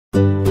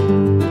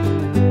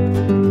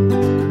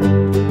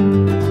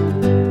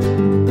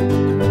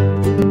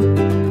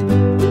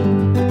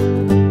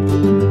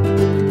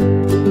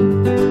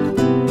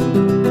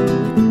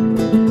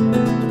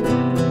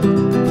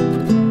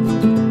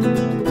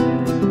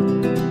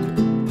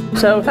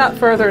So without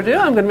further ado,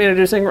 I'm going to be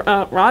introducing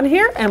Ron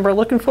here, and we're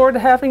looking forward to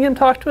having him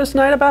talk to us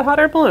tonight about hot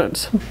air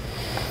balloons.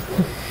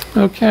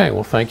 Okay,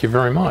 well, thank you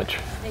very much.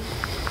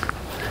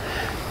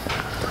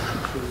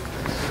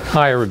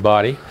 Hi,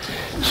 everybody.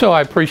 So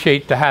I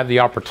appreciate to have the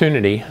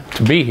opportunity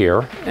to be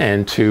here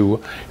and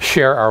to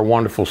share our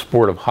wonderful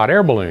sport of hot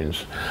air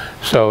balloons.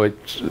 So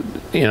it's,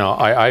 you know,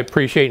 I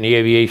appreciate in the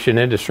aviation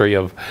industry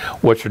of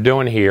what you're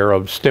doing here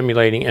of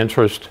stimulating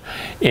interest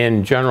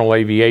in general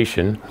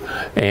aviation,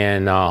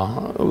 and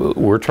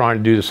we're trying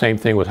to do the same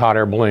thing with hot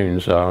air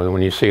balloons.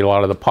 When you see a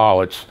lot of the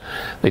pilots,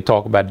 they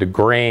talk about the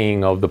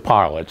graying of the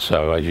pilots.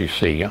 So as you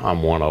see,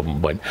 I'm one of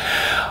them. But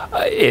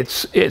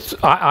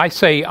I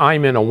say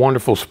I'm in a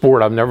wonderful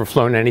sport. I've never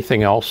flown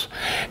anything else,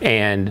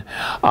 and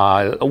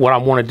what I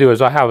want to do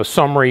is I have a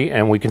summary,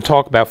 and we can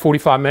talk about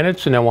 45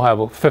 minutes, and then we'll have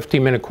a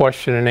 15-minute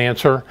question and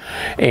answer.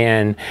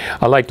 And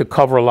I like to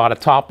cover a lot of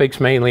topics.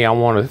 Mainly, I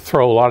want to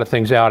throw a lot of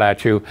things out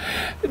at you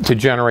to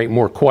generate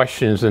more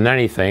questions than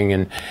anything.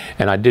 And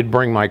I did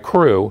bring my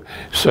crew,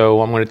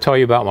 so I'm going to tell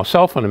you about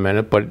myself in a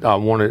minute. But I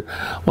want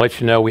to let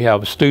you know we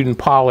have a student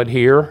pilot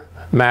here,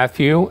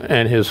 Matthew,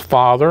 and his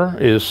father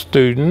is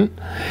student,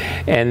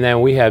 and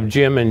then we have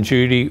Jim and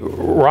Judy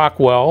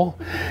Rockwell.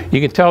 You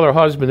can tell they're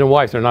husband and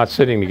wife, they're not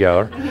sitting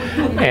together.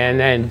 And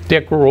then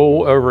Dick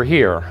Rule over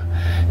here.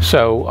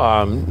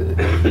 So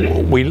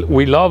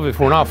we love, if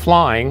we're not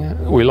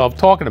flying, we love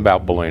talking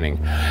about ballooning.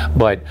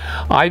 But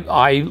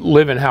I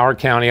live in Howard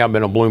County. I've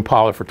been a balloon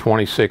pilot for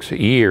 26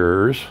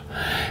 years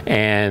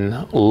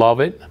and love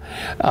it.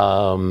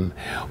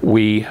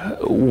 We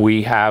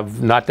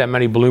have not that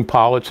many balloon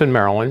pilots in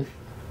Maryland.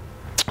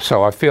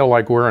 So I feel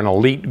like we're an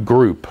elite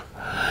group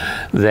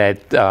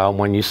that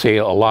when you see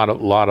a lot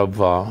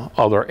of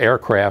other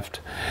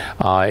aircraft,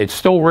 it's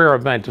still a rare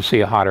event to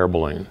see a hot air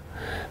balloon.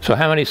 So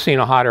how many seen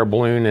a hot air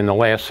balloon in the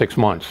last 6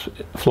 months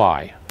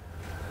fly?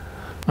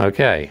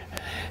 Okay.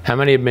 How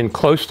many have been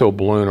close to a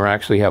balloon or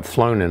actually have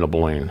flown in a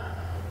balloon?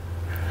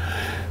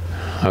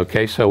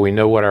 Okay, so we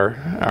know what our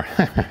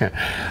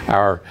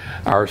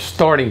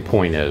starting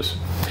point is.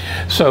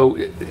 So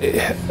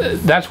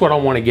that's what I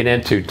want to get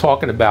into,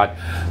 talking about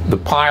the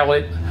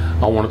pilot.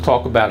 I want to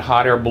talk about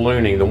hot air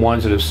ballooning, the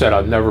ones that have said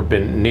I've never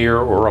been near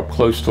or up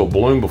close to a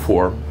balloon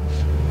before.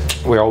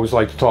 We always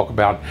like to talk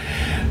about,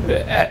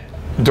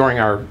 during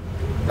our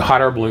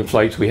hot air balloon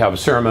flights, we have a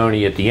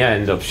ceremony at the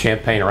end of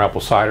champagne or apple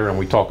cider, and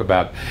we talk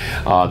about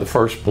the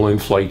first balloon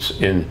flights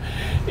in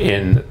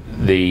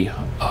the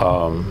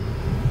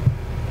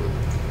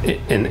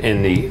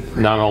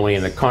not only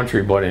in the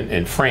country but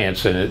in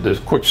France. And the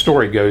quick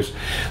story goes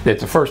that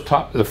the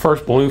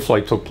first balloon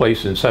flight took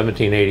place in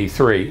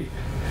 1783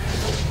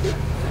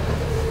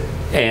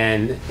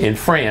 and in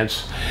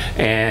France,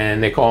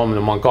 and they call them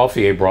the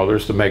Montgolfier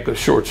brothers. To make a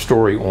short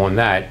story on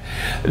that,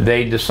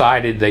 they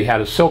decided they had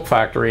a silk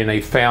factory, and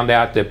they found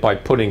out that by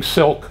putting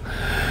silk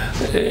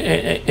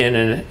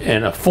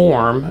in a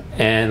form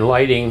and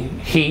lighting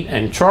heat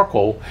and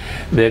charcoal,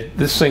 that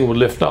this thing would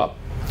lift up.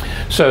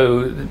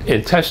 So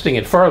in testing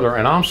it further,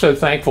 and I'm so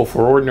thankful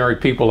for ordinary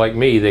people like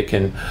me that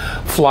can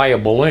fly a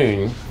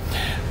balloon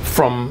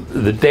from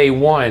the day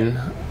one,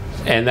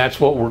 and that's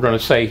what we're going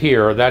to say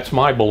here. That's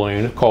my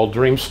balloon called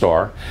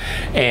Dreamstar.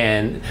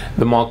 And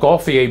the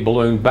Montgolfier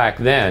balloon back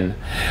then,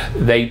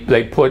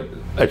 they put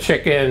a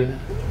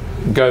chicken,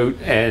 goat,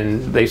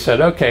 and they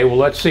said, okay, well,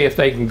 let's see if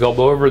they can go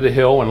over the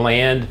hill and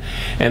land,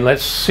 and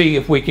let's see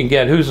if we can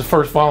get, who's the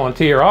first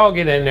volunteer? I'll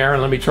get in there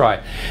and let me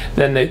try.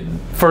 Then the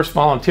first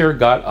volunteer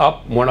got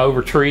up, went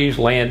over trees,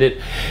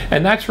 landed,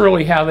 and that's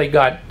really how they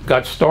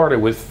got started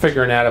with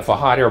figuring out if a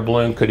hot air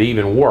balloon could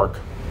even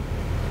work.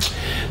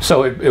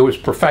 So it was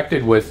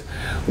perfected with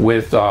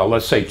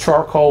let's say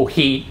charcoal,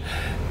 heat,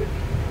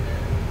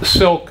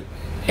 silk,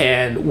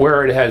 and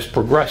where it has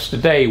progressed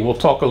today, we'll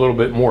talk a little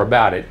bit more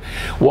about it.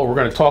 What we're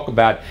going to talk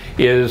about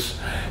is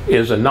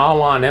a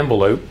nylon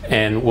envelope,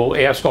 and we'll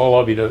ask all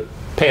of you to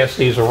pass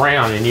these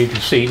around, and you can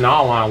see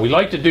nylon. We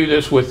like to do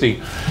this with the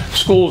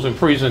schools and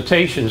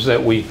presentations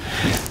that we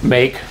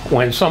make.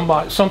 When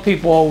some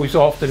people always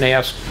often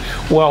ask,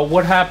 well,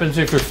 what happens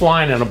if you're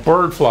flying and a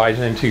bird flies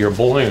into your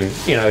balloon?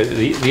 You know,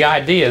 the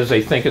idea is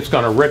they think it's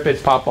going to rip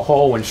it, pop a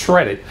hole, and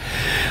shred it.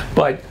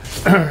 But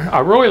I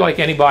really like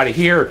anybody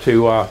here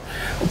to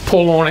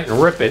pull on it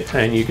and rip it,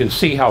 and you can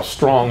see how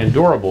strong and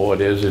durable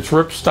it is. It's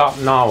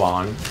ripstop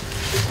nylon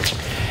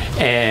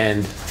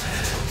and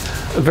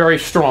very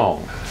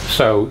strong.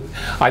 So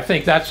I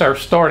think that's our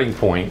starting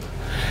point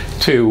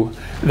to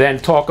then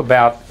talk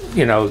about,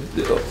 you know,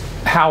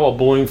 how a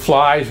balloon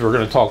flies. We're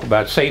going to talk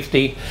about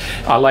safety.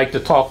 I like to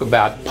talk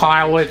about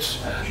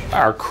pilots,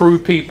 our crew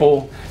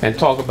people, and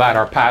talk about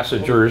our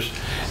passengers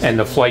and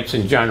the flights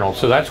in general.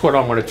 So that's what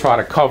I'm going to try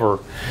to cover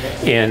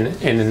in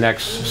the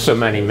next so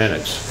many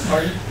minutes.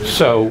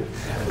 So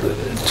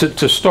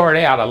to start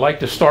out, I'd like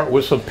to start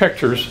with some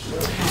pictures.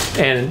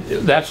 And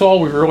that's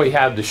all we really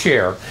have to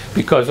share,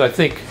 because I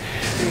think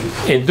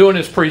in doing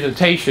this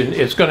presentation,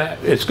 it's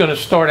gonna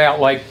start out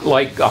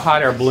like a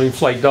hot air balloon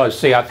flight does.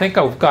 See, I think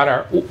I've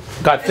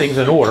got things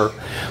in order,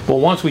 but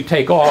once we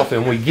take off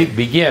and we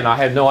begin, I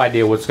have no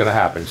idea what's going to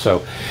happen.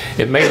 So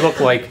it may look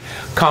like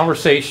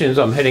conversations.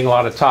 I'm hitting a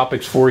lot of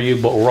topics for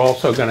you, but we're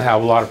also going to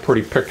have a lot of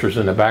pretty pictures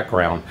in the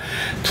background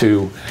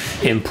to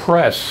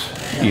impress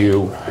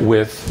you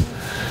with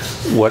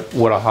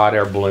what a hot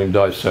air balloon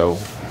does. So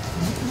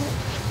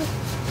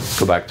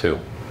go back to.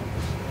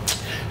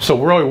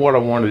 So really what I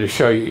wanted to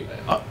show you,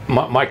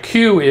 my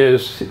cue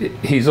is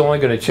he's only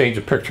going to change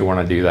a picture when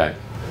I do that.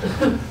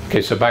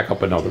 Okay, so back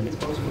up another.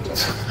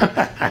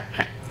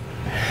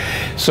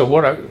 So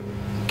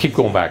keep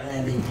going back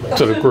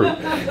to the group.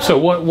 So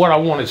what I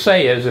want to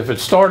say is, if it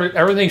started,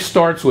 everything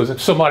starts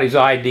with somebody's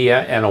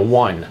idea and a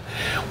one.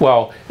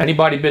 Well,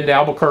 anybody been to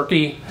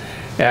Albuquerque?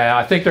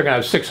 I think they're going to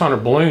have 600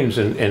 balloons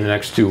in the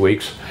next 2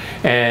 weeks.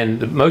 And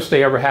the most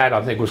they ever had,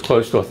 I think, was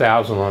close to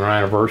 1,000 on their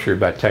anniversary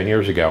about 10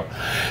 years ago.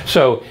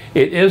 So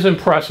it is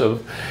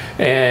impressive.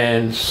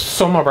 And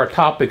some of our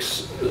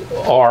topics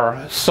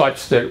are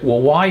such that,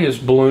 well, why is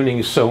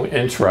ballooning so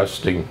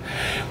interesting?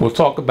 We'll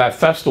talk about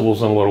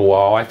festivals in a little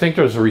while. I think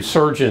there's a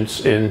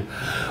resurgence in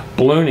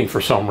ballooning for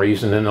some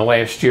reason. In the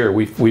last year,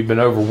 we've been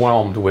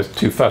overwhelmed with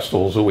 2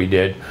 festivals that we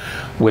did.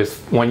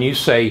 With, when you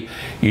say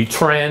you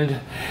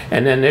trend,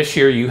 and then this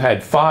year you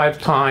had 5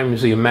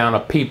 times the amount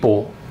of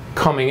people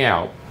coming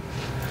out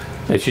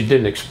that you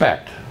didn't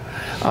expect.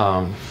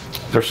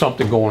 There's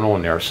something going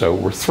on there, so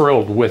we're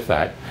thrilled with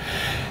that.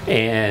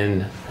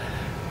 And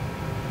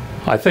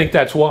I think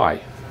that's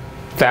why.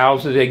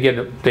 Thousands,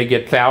 they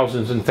get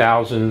thousands and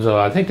thousands.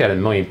 I think they had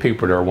 1 million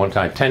people there at one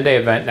time. 10-day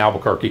event in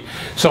Albuquerque.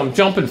 So I'm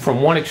jumping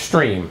from one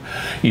extreme.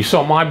 You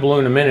saw my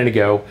balloon a minute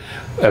ago,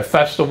 a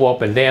festival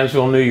up in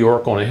Dansville, New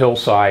York, on a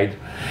hillside,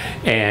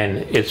 and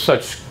it's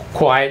such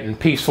quiet and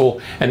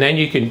peaceful. And then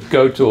you can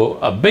go to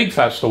a big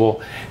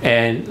festival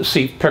and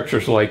see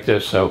pictures like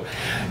this. So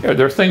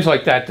there are things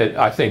like that that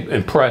I think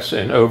impress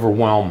and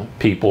overwhelm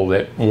people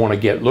that want to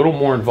get a little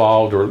more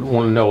involved or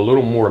want to know a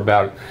little more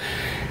about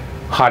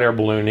hot air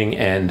ballooning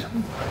and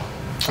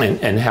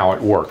how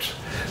it works.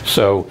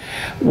 So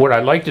what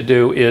I'd like to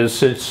do is,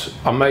 since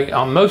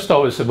most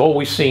of us have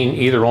always seen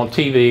either on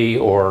TV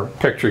or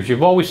pictures,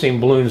 you've always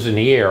seen balloons in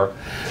the air.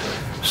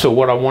 So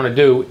what I want to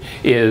do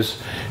is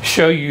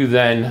show you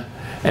then,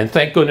 and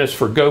thank goodness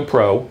for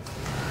GoPro,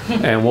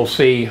 and we'll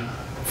see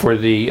for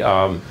the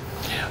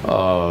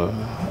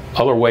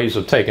other ways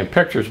of taking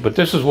pictures, but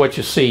this is what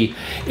you see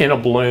in a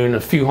balloon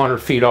a few hundred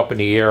feet up in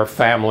the air,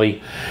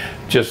 family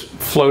just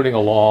floating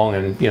along,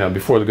 and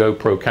before the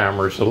GoPro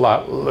cameras, a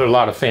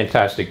lot of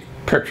fantastic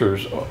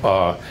pictures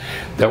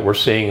that we're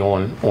seeing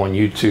on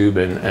YouTube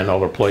and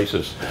other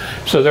places.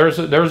 So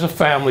there's a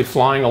family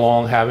flying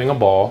along having a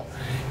ball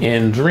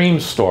in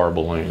Dreamstar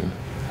balloon.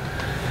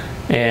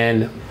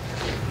 And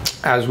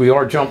as we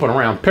are jumping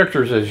around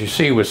pictures, as you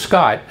see with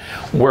Scott,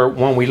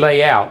 when we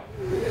lay out,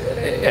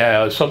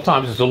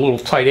 sometimes it's a little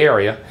tight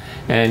area,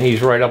 and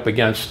he's right up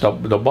against the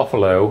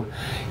buffalo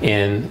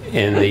in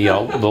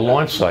the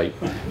launch site.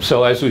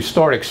 So as we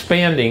start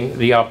expanding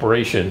the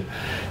operation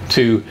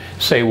to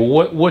say,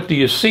 well, what do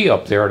you see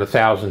up there at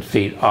 1,000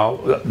 feet?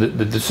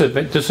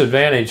 The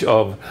disadvantage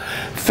of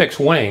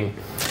fixed wing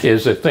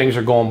is that things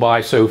are going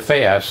by so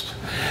fast.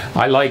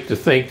 I like to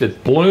think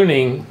that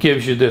ballooning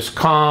gives you this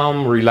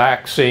calm,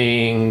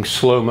 relaxing,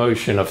 slow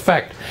motion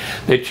effect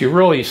that you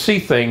really see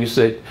things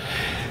that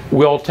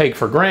we all take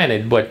for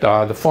granted, but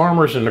the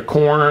farmers and the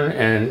corn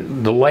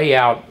and the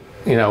layout,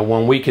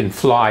 when we can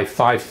fly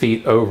 5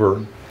 feet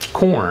over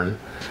corn,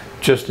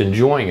 just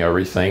enjoying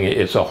everything,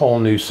 it's a whole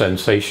new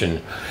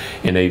sensation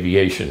in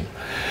aviation.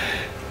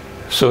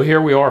 So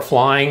here we are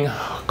flying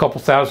a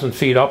couple thousand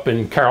feet up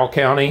in Carroll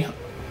County,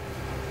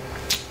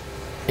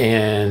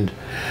 and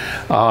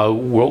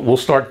we'll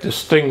start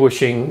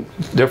distinguishing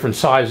different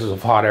sizes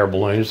of hot air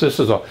balloons. This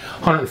is a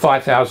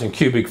 105,000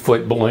 cubic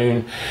foot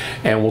balloon,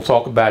 and we'll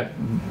talk about,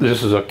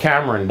 this is a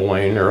Cameron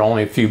balloon. There are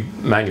only a few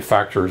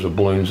manufacturers of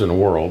balloons in the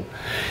world,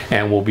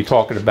 and we'll be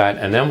talking about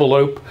an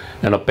envelope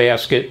and a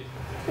basket,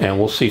 and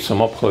we'll see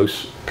some up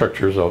close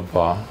pictures of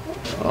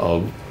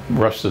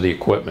rest of the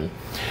equipment.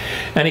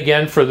 And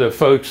again, for the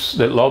folks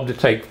that love to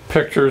take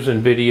pictures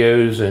and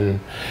videos and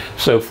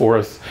so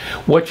forth,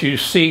 what you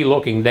see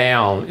looking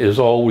down is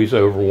always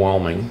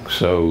overwhelming.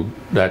 So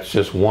that's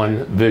just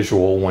one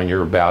visual when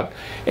you're about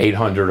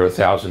 800 or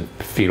 1,000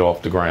 feet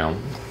off the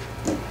ground.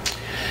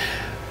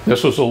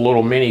 This was a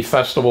little mini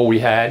festival we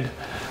had.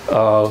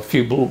 A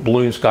few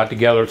balloons got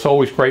together. It's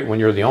always great when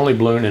you're the only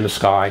balloon in the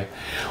sky,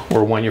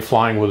 or when you're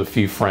flying with a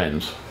few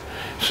friends.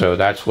 So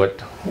that's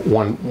what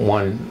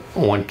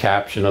one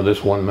caption of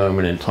this one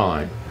moment in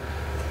time.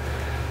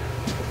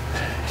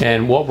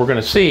 And what we're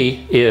going to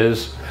see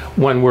is,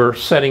 when we're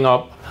setting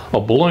up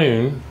a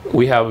balloon,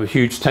 we have a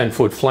huge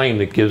 10-foot flame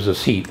that gives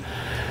us heat.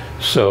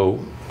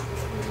 So,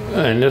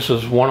 and this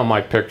is one of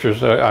my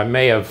pictures. I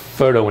may have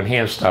photo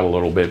enhanced that a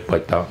little bit,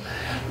 but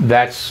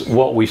that's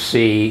what we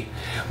see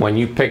when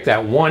you pick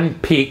that one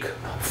peak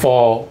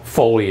fall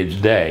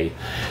foliage day.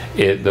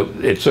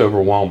 It's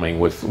overwhelming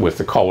with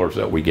the colors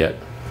that we get.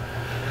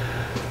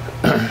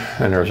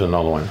 And there's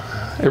another one.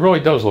 It really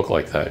does look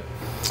like that.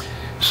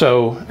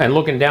 So, and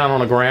looking down on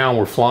the ground,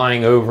 we're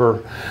flying over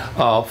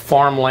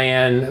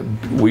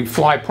farmland. We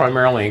fly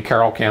primarily in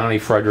Carroll County,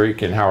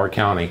 Frederick, and Howard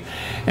County,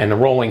 and the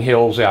rolling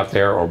hills out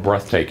there are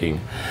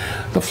breathtaking.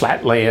 The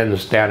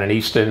flatlands down in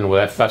Easton with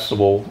that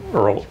festival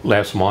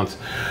last month,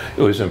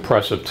 it was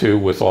impressive too,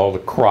 with all the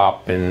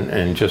crop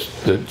and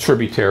just the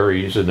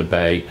tributaries in the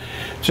bay.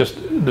 Just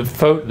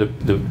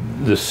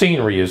the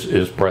scenery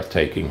is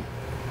breathtaking.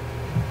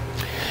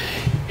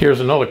 Here's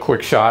another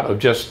quick shot of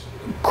just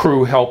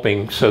crew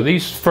helping. So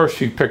these first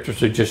few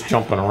pictures are just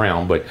jumping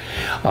around, but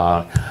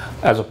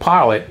as a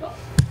pilot,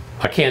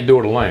 I can't do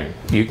it alone.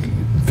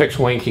 Fixed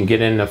wing can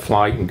get in the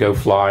flight and go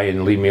fly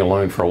and leave me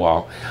alone for a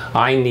while.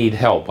 I need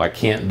help. I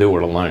can't do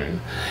it alone.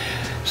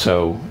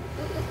 So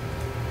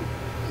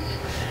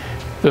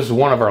this is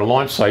one of our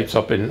launch sites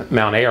up in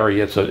Mount Airy.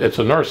 It's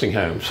a nursing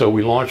home. So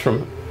we launch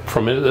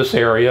from this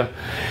area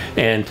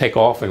and take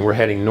off, and we're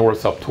heading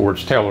north up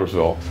towards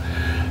Taylorsville.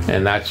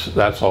 And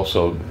that's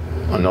also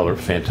another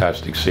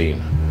fantastic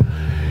scene.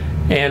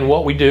 And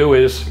what we do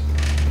is,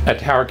 at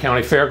the Howard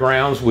County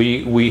Fairgrounds,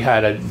 we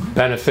had a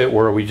benefit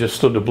where we just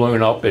stood the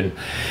balloon up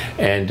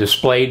and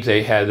displayed.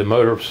 They had the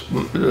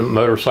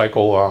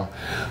motorcycle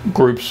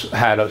groups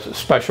had a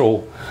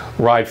special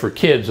Ride for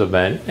Kids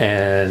event,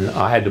 and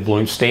I had the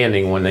balloon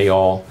standing when they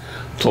all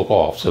took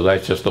off. So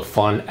that's just a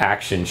fun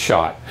action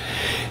shot.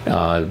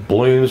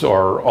 Balloons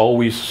are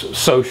always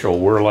social.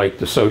 We're like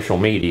the social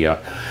media.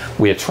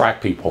 We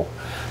attract people,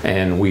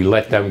 and we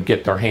let them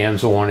get their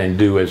hands on and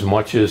do as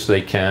much as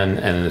they can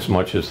and as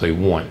much as they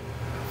want.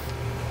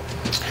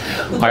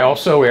 I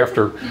also,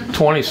 after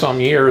 20-some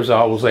years,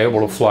 I was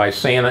able to fly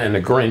Santa and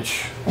the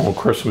Grinch on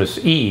Christmas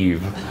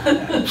Eve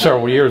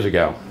several years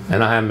ago,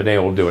 and I haven't been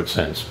able to do it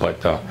since,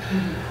 but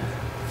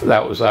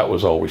that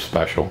was always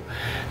special.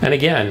 And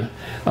again,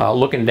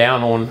 looking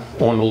down on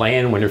the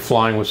land when you're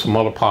flying with some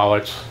other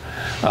pilots,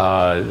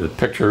 the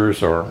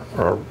pictures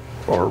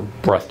are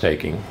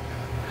breathtaking.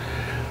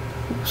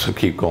 So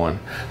keep going.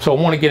 So I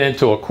want to get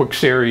into a quick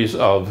series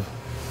of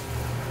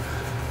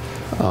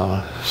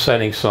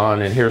setting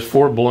sun, and here's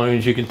 4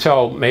 balloons. You can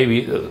tell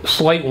maybe a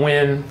slight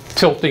wind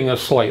tilting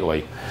us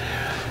slightly.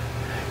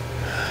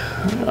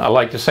 I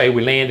like to say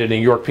we landed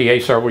in York, PA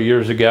several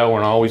years ago,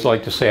 and I always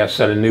like to say I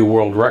set a new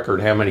world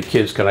record. How many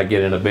kids can I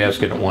get in a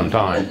basket at one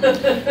time?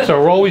 So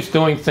we're always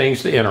doing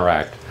things to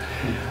interact.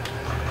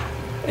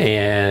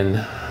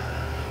 And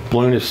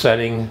balloon is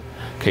setting.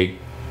 Okay,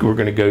 we're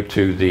going to go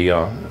to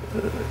the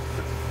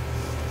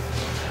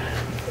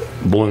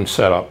balloon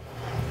setup.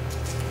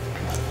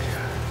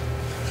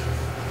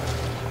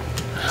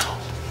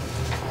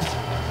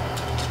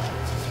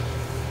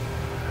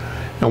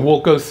 And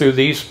we'll go through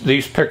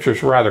these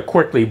pictures rather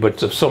quickly, but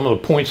some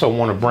of the points I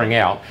want to bring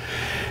out.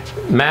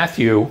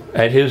 Matthew,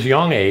 at his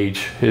young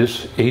age,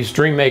 he's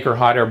Dreammaker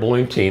Hot Air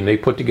Balloon Team. They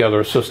put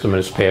together a system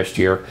this past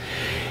year.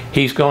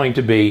 He's going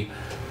to be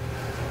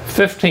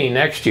 15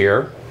 next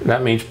year.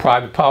 That means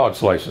private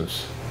pilot's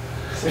license.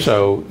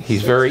 So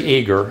he's very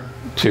eager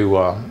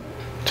to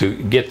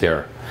get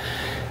there.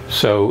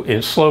 So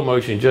in slow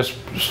motion, just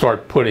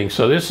start putting.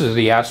 So this is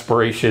the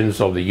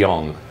aspirations of the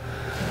young.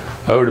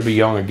 Oh, to be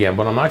young again,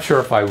 but I'm not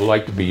sure if I would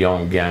like to be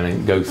young again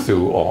and go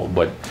through all.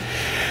 But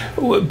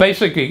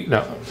basically,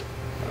 no,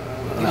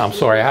 I'm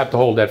sorry, I have to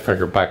hold that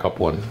finger back up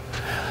one.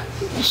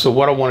 So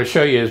what I want to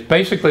show you is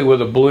basically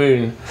with a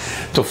balloon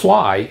to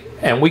fly,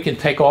 and we can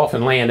take off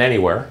and land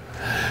anywhere.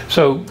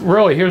 So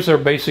really, here's their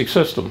basic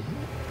system.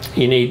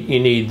 You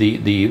need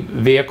the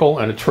vehicle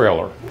and a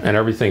trailer, and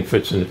everything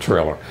fits in the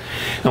trailer.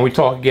 And we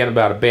talk again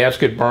about a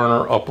basket,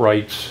 burner,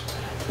 uprights,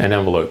 and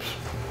envelopes.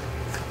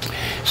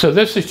 So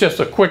this is just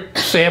a quick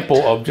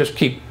sample of just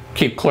keep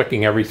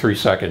clicking every 3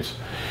 seconds.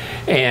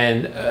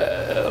 And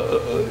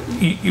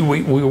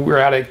we're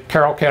at a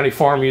Carroll County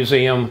Farm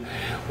Museum.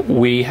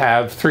 We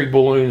have 3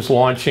 balloons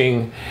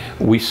launching.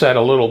 We set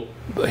a little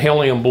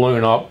helium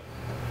balloon up.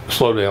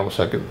 Slow down a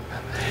second.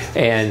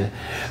 And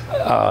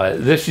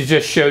this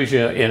just shows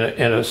you in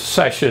a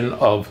session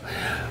of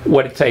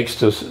what it takes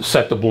to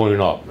set the balloon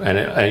up.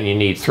 And you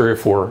need 3 or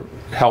 4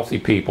 healthy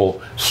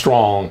people,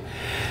 strong.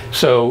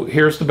 So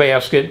here's the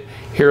basket.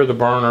 Here are the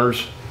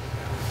burners,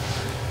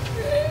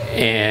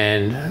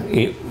 and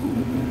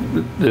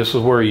this is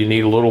where you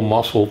need a little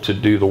muscle to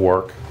do the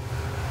work.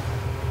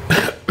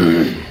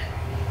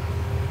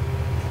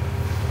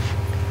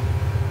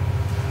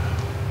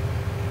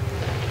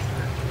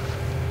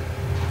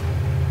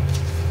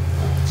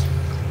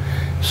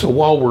 So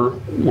while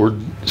we're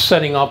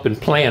setting up and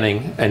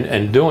planning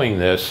and doing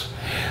this,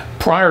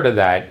 prior to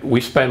that,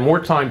 we spend more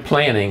time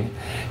planning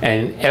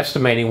and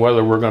estimating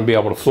whether we're going to be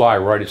able to fly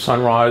right at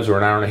sunrise or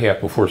an hour and a half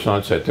before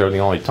sunset. They're the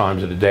only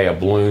times of the day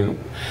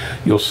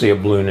you'll see a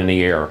balloon in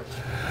the air.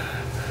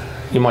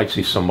 You might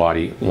see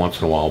somebody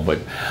once in a while, but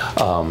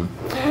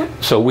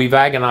So we've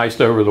agonized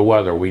over the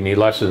weather. We need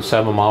less than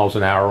 7 miles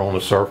an hour on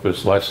the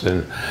surface, less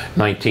than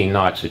 19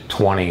 knots at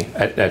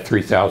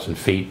 3,000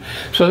 feet.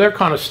 So they're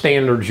kind of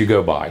standards you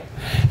go by.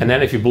 And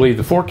then if you believe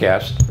the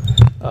forecast,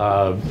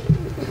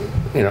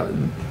 you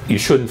know, you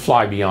shouldn't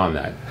fly beyond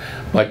that.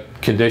 But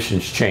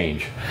conditions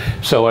change.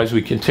 So as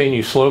we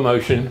continue slow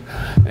motion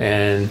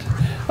and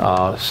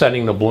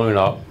setting the balloon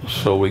up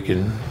so we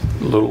can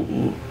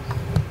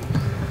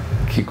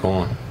keep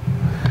going.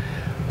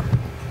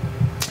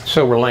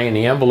 So we're laying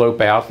the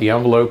envelope out. The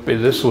envelope,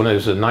 this one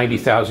is a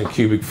 90,000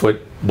 cubic foot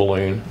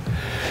balloon,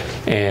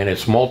 and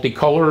it's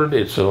multicolored.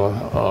 It's a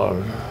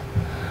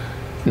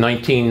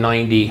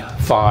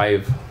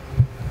 1995,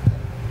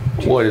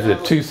 what is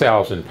it,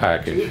 2000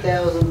 package.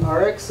 2000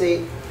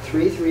 RX-8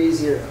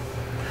 330.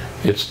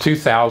 It's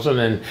 2000,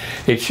 and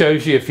it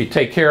shows you if you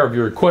take care of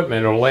your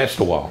equipment, it'll last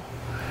a while.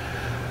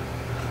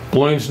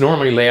 Balloons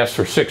normally last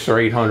for 600 or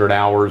 800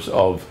 hours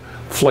of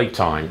flight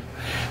time.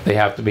 They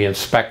have to be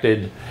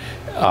inspected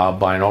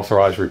by an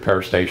authorized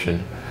repair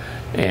station,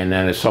 and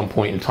then at some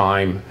point in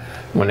time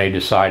when they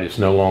decide it's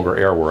no longer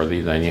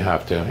airworthy, then you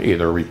have to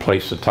either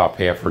replace the top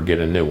half or get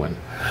a new one.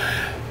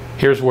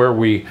 Here's where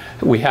we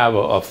have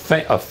a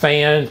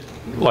fan,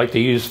 like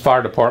they use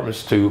fire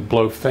departments to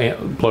blow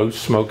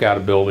smoke out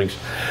of buildings.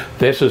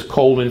 This is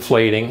cold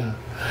inflating.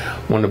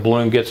 When the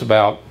balloon gets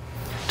about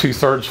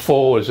 2/3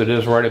 full, as it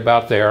is right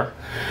about there,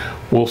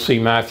 we'll see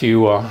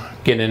Matthew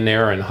get in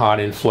there and hot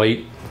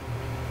inflate,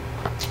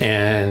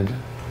 and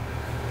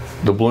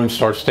the balloon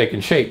starts taking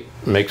shape.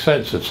 Makes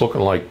sense. It's looking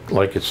like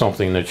it's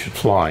something that should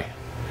fly.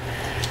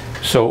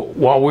 So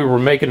while we were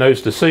making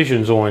those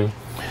decisions on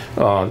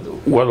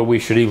whether we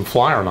should even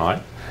fly or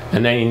not,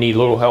 and then you need a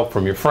little help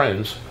from your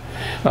friends,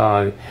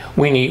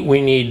 we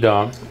need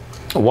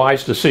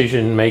wise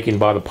decision making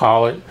by the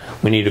pilot.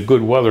 We need a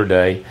good weather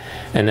day,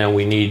 and then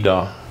we need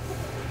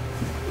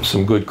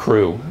some good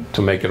crew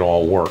to make it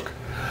all work.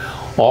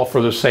 All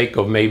for the sake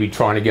of maybe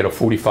trying to get a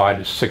 45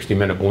 to 60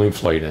 minute balloon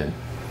flight in.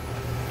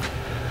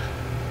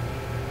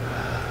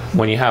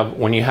 When you have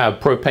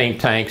propane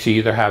tanks, you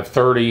either have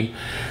 30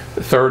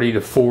 to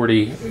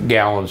 40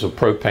 gallons of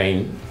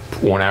propane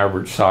on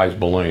average size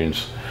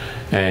balloons,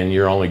 and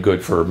you're only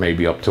good for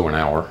maybe up to an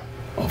hour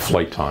of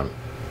flight time.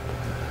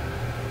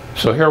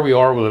 So here we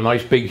are with a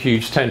nice big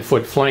huge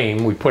 10-foot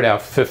flame. We put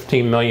out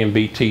 15 million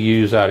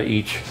BTUs out of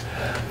each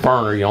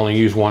burner. You only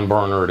use one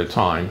burner at a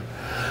time.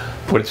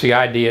 But the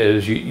idea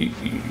is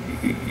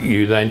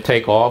you then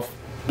take off.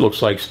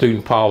 Looks like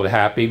student pilot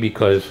happy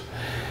because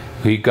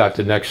he got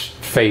the next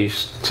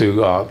phase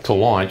to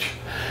launch.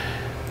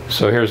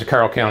 So here's the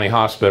Carroll County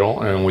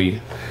Hospital, and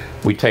we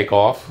take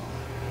off.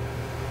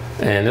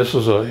 And this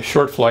is a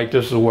short flight.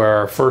 This is where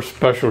our first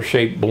special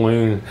shaped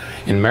balloon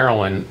in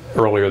Maryland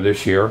earlier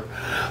this year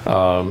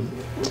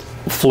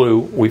flew.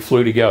 We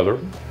flew together.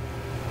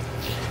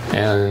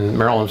 And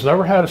Maryland's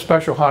never had a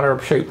special hot air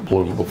shaped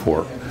balloon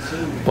before.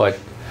 But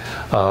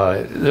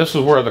this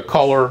is where the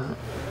color,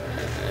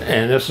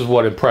 and this is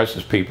what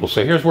impresses people.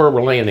 So here's where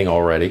we're landing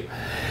already.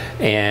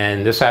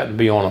 And this happened to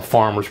be on a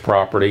farmer's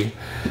property,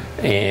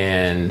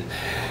 and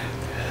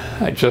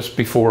just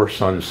before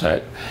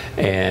sunset.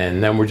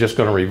 And then we're just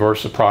going to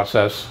reverse the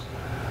process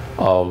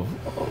of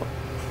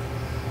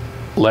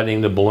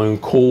letting the balloon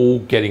cool,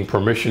 getting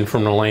permission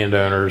from the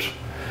landowners,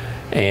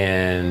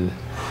 and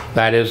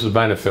that is the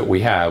benefit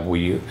we have.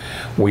 We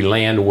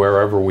land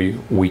wherever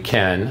we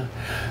can.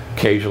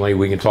 Occasionally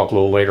we can talk a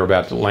little later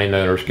about the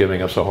landowners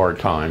giving us a hard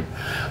time,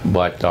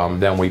 but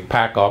then we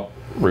pack up,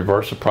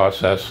 reverse the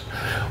process.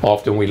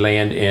 Often we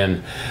land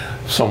in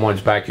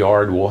someone's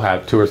backyard. We'll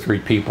have 2 or 3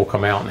 people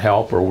come out and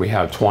help, or we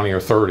have 20 or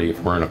 30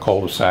 if we're in a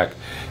cul-de-sac.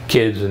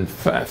 Kids and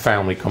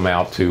family come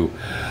out to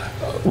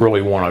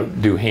really want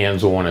to do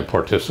hands-on and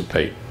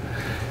participate.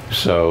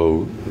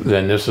 So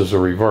then this is a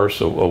reverse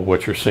of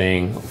what you're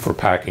seeing for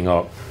packing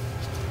up.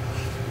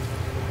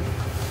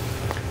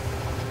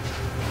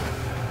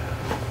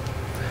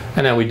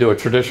 And then we do a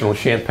traditional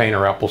champagne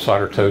or apple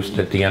cider toast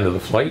at the end of the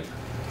flight.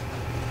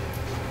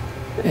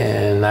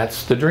 And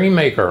that's the Dream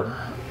Maker.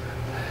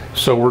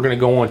 So we're going to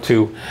go on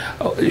to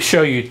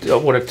show you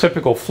what a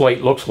typical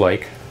flight looks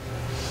like.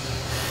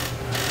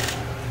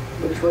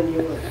 Which one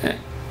you like?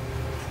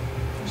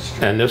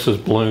 And this is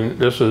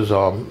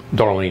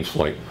Darlene's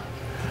flight.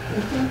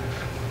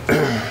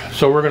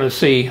 So we're going to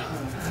see,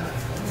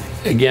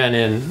 again,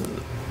 in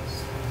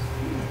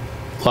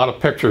a lot of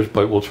pictures,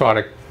 but we'll try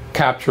to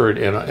capture it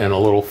in a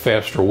little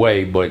faster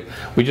way. But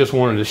we just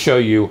wanted to show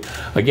you,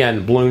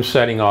 again, balloon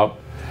setting up.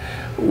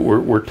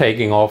 We're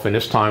taking off, and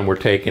this time we're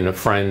taking a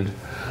friend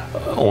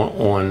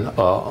on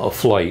a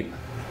flight.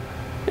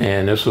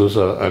 And this was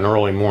an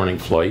early morning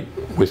flight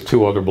with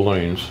 2 other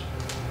balloons.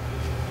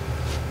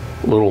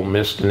 Little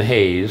mist and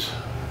haze.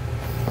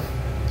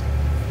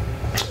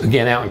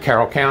 Again, out in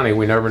Carroll County,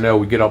 we never know.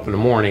 We get up in the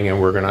morning and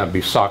we're going to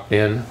be socked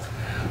in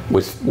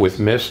with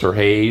mist or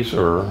haze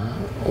or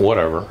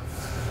whatever.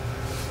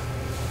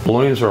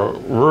 Balloons are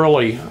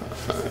really,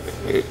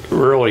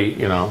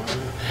 you know,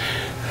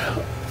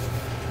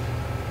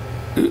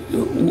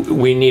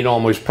 we need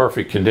almost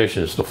perfect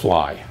conditions to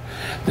fly.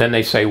 Then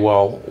they say,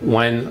 well,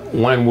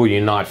 when will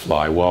you not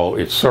fly? Well,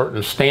 it's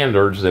certain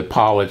standards that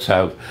pilots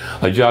have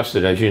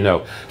adjusted. As you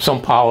know,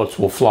 some pilots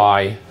will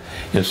fly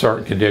in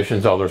certain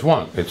conditions, others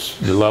won't. It's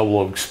the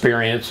level of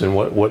experience and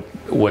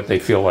what they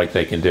feel like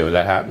they can do.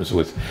 That happens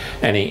with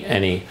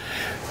any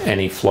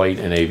flight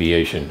in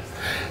aviation.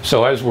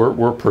 So as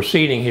we're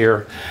proceeding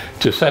here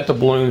to set the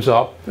balloons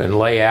up and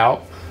lay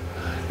out,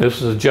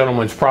 this is a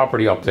gentleman's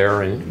property up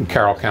there in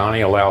Carroll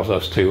County, allows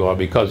us to,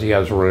 because he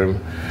has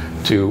room,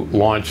 to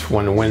launch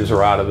when the winds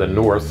are out of the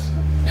north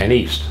and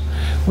east.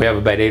 We have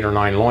about 8 or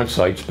 9 launch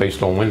sites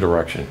based on wind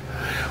direction.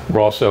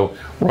 We're also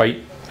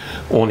right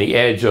on the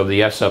edge of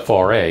the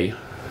SFRA,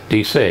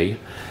 DC,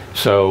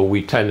 so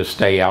we tend to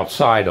stay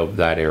outside of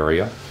that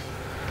area.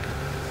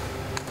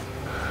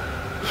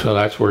 So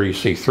that's where you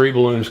see 3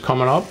 balloons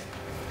coming up,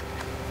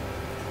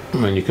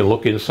 and you can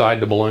look inside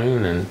the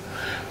balloon, and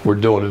we're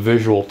doing a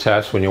visual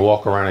test. When you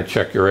walk around and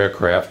check your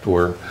aircraft,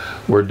 we're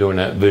doing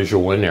that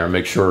visual in there,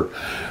 make sure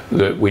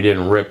that we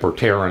didn't rip or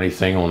tear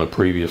anything on a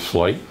previous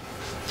flight,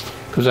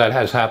 because that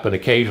has happened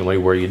occasionally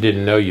where you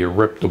didn't know you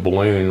ripped the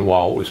balloon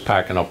while it was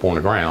packing up on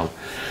the ground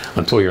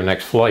until your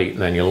next flight,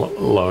 and then you're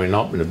loading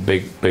up in a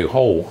big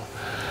hole.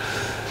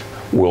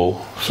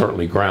 Will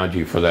certainly ground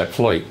you for that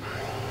flight.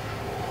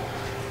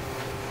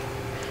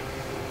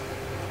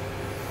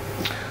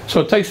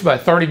 So it takes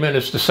about 30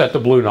 minutes to set the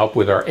balloon up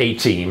with our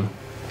A-team.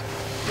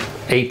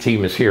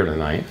 A-team is here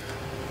tonight.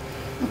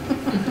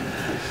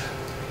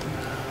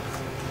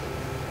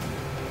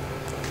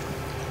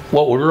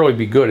 What would really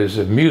be good is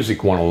if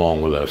music went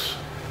along with us.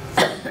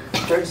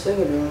 Start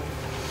singing, Ron.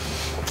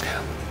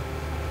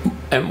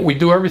 And we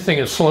do everything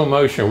in slow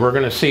motion. We're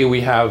going to see,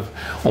 we have,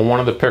 on one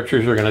of the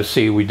pictures, you're going to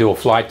see we do a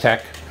fly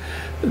tech.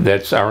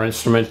 That's our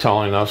instrument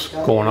telling us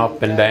going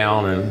up and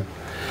down.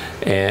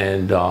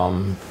 And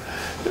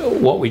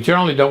what we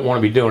generally don't want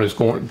to be doing is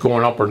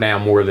going up or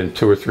down more than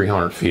 200 or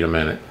 300 feet a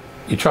minute.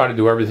 You try to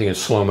do everything in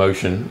slow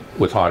motion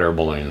with hot air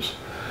balloons.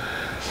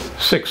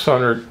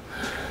 600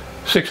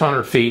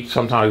 feet,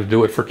 sometimes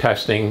do it for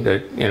testing,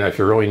 that, you know, if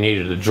you really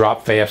needed to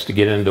drop fast to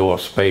get into a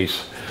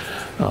space.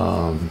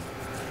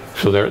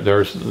 So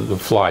there's the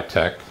fly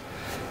tech,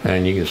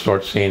 and you can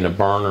start seeing the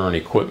burner and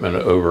equipment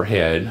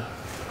overhead.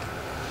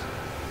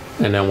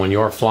 And then when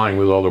you're flying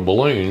with other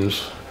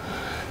balloons,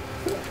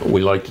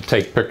 we like to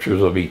take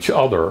pictures of each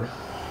other.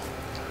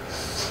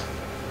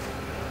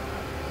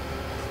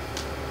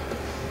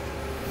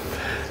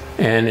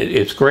 And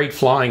it's great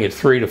flying at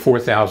 3,000 to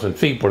 4,000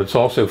 feet, but it's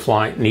also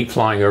neat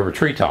flying over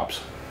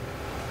treetops.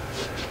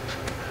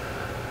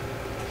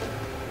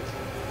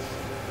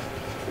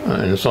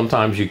 And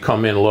sometimes you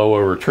come in low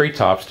over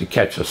treetops to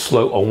catch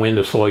a wind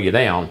to slow you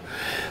down.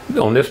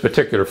 On this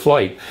particular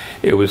flight,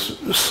 it was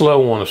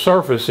slow on the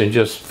surface, and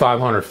just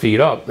 500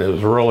 feet up, it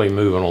was really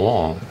moving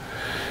along.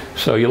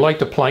 So you like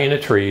to play in the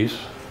trees.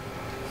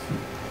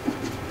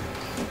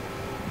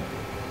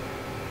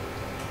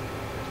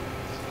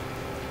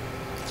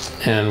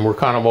 And we're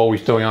kind of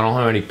always doing, I don't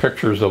have any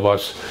pictures of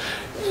us,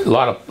 a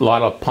lot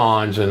of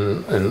ponds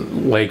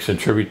and lakes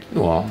and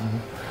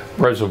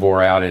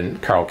reservoir out in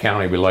Carroll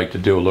County. We like to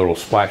do a little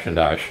splash and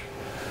dash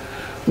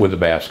with a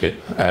basket,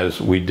 as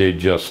we did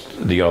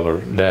just the other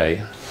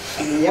day.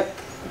 Yep.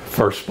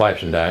 First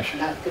splash and dash.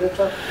 Not good at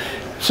all.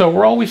 So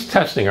we're always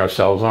testing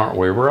ourselves, aren't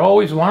we? We're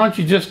always, why don't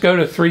you just go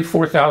to 3,000 to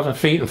 4,000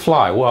 feet and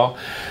fly? Well,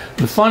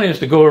 the fun is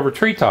to go over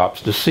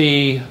treetops to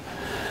see,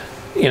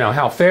 you know,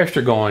 how fast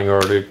you're going,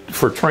 or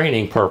for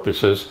training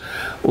purposes,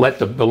 let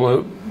the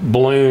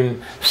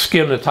balloon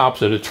skim the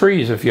tops of the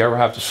trees if you ever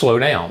have to slow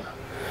down,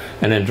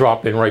 and then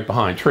drop in right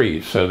behind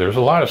trees. So there's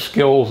a lot of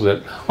skills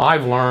that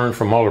I've learned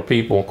from other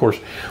people. Of course,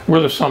 we're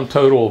the sum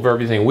total of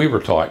everything we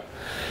were taught.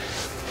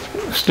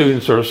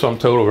 Students are the sum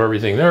total of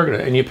everything they're going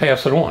to, and you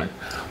pass it on.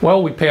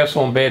 Well, we pass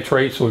on bad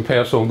traits and we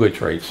pass on good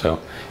traits. So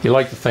you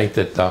like to think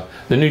that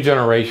the new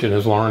generation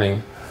is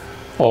learning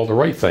all the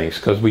right things,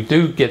 because we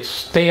do get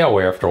stale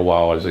after a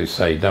while, as they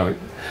say, don't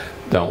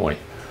we?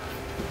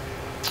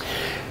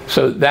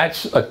 So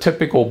that's a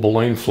typical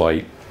balloon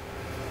flight.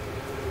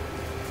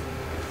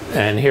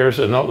 And here's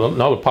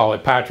another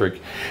pilot, Patrick,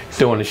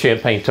 doing a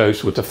champagne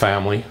toast with the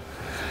family.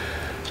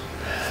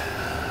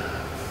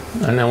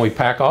 And then we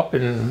pack up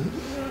and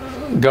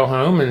go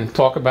home and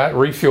talk about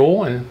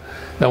refuel, and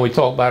then we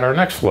talk about our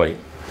next flight.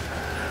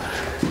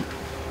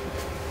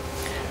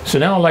 So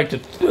now I'd like to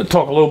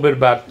talk a little bit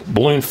about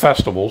balloon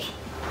festivals.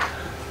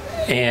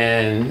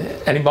 And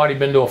anybody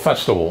been to a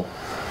festival?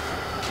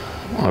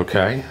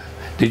 Okay.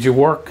 Did you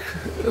work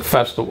a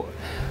festival?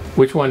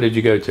 Which one did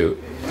you go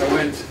to?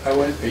 I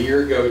went a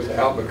year ago to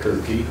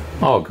Albuquerque.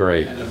 Oh,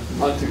 great. And a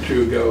month or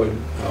two ago in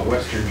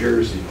Western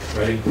Jersey,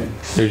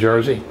 Reddington. New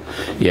Jersey?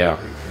 Yeah.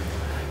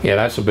 Yeah,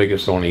 that's the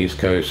biggest on the East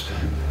Coast.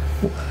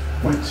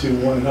 Went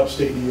to one in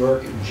upstate New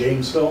York in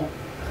Janesville.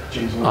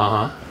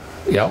 Uh-huh.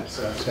 Yep.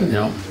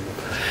 Yep.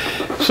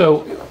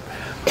 So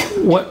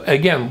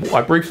again,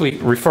 I briefly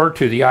referred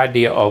to the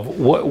idea of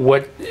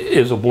what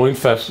is a balloon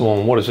festival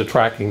and what is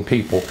attracting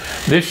people.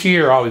 This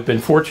year, I've been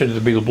fortunate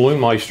to be the balloon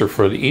meister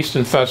for the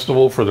Easton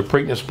Festival, for the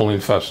Preakness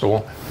Balloon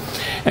Festival,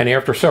 and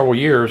after several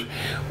years,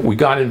 we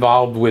got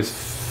involved with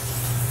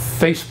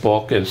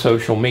Facebook and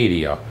social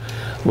media,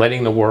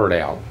 letting the word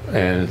out,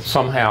 and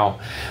somehow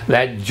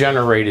that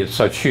generated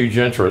such huge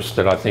interest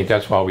that I think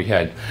that's why we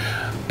had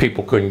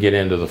people couldn't get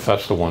into the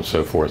festival and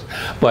so forth.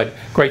 But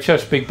Great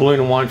Chesapeake Balloon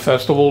and Wine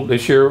Festival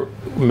this year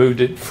moved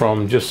it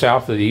from just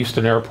south of the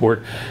Easton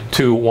Airport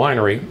to a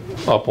winery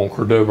up on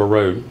Cordova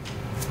Road,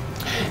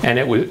 and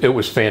it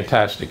was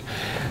fantastic.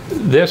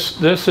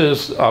 This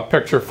is a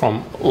picture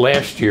from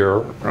last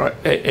year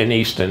in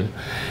Easton,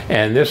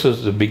 and this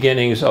is the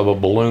beginnings of a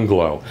balloon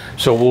glow.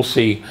 So we'll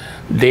see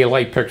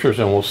daylight pictures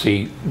and we'll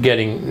see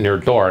getting near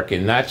dark,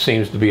 and that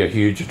seems to be a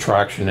huge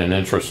attraction and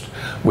interest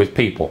with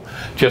people.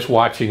 Just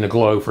watching the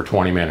glow for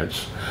 20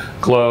 minutes.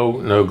 Glow,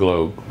 no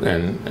glow,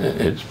 and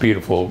it's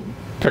beautiful.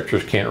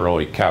 Pictures can't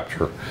really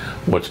capture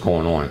what's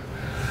going on.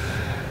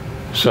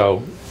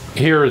 So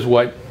here is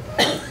what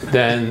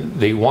then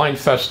the wine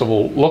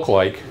festival looked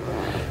like.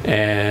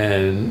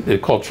 And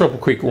it's called Triple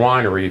Creek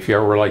Winery. If you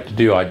ever like to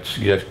do, I'd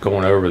suggest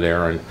going over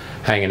there and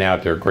hanging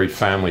out there. Great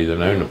family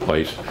that owned the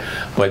place.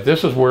 But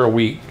this is where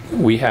we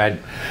had,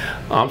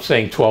 I'm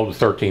saying 12 to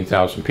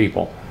 13,000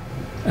 people,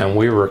 and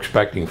we were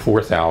expecting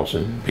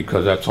 4,000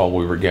 because that's all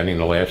we were getting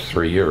the last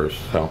 3 years.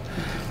 So,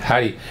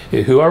 how do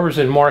you, whoever's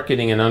in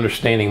marketing and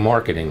understanding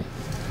marketing,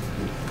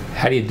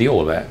 how do you deal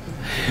with that?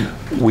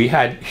 We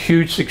had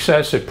huge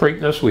success at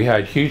Preakness. We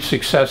had huge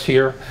success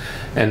here,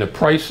 and the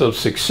price of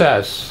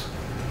success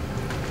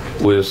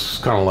was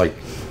kind of like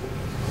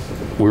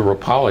we were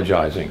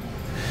apologizing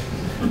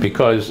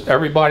because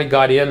everybody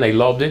got in, they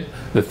loved it.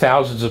 The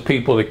thousands of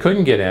people that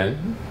couldn't get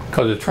in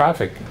because of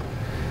traffic,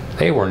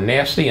 they were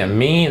nasty and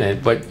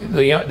mean, but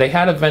they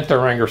had to vent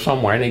their anger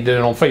somewhere, and they did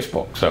it on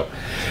Facebook. So,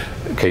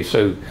 okay,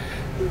 so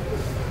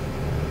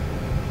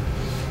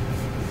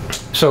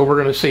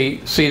we're going to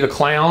see the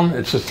clown.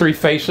 It's the three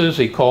faces.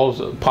 He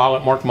calls,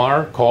 pilot Mark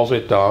Meyer calls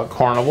it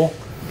Carnival.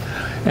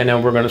 And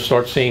then we're going to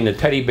start seeing the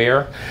teddy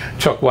bear.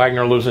 Chuck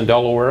Wagner lives in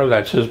Delaware,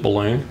 that's his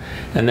balloon.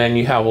 And then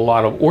you have a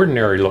lot of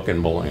ordinary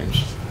looking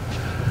balloons.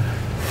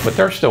 But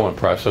they're still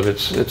impressive.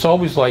 It's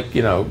always like,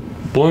 you know,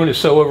 balloon is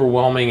so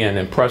overwhelming and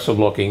impressive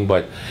looking,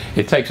 but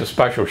it takes a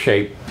special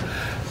shape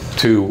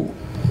to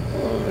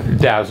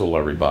dazzle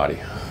everybody.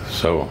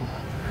 So,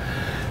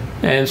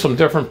 and some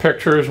different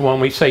pictures.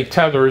 When we say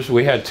tethers,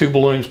 we had 2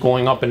 balloons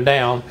going up and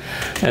down,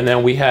 and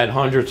then we had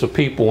hundreds of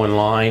people in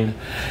line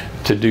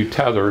to do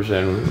tethers,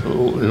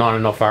 and not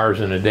enough hours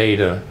in a day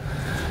to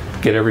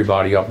get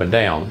everybody up and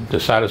down to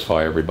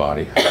satisfy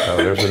everybody. So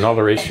there's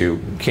another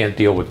issue, can't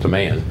deal with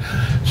demand.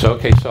 So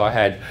okay, so I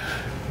had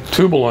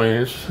 2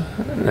 balloons.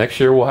 Next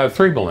year we'll have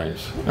 3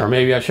 balloons, or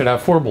maybe I should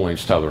have 4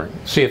 balloons tethering.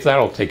 See if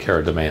that'll take care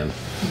of demand.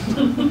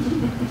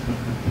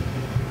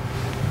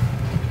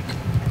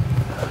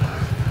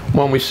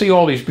 When we see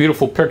all these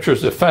beautiful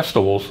pictures at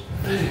festivals,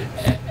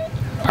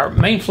 our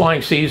main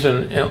flying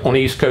season on the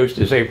East Coast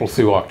is April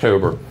through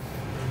October.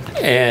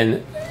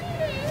 And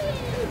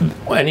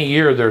any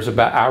year there's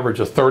about average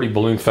of 30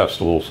 balloon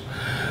festivals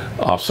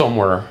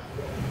somewhere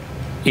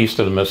east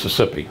of the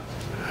Mississippi.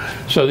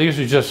 So these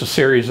are just a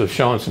series of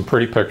showing some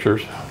pretty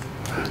pictures.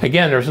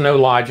 Again, there's no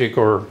logic,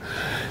 or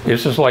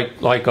it's just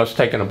like us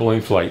taking a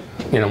balloon flight.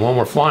 You know, when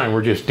we're flying,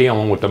 we're just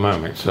dealing with the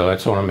moment. So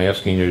that's what I'm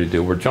asking you to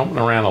do. We're jumping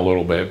around a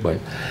little bit, but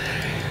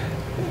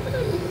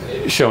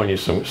showing you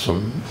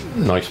some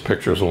nice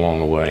pictures along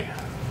the way.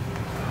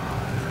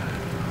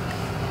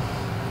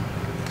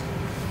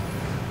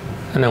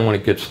 And then when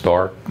it gets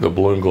dark, the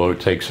balloon glow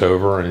takes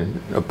over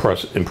and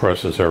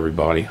impresses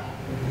everybody.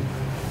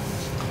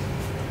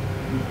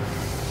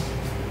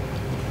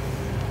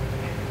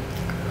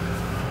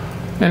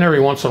 And every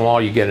once in a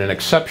while you get an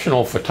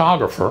exceptional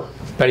photographer,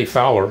 Betty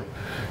Fowler.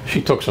 She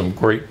took some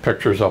great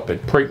pictures up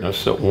at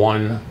Preakness that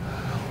won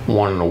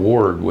an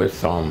award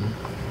with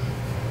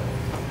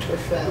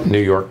New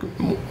York,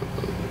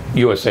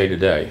 USA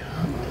Today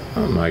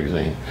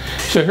magazine.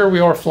 So here we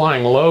are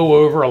flying low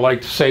over. I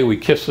like to say we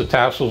kiss the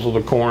tassels of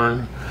the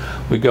corn.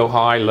 We go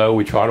high, low.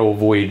 We try to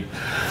avoid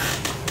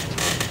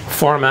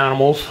farm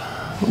animals.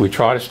 We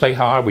try to stay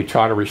high. We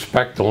try to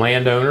respect the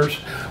landowners.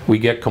 We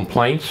get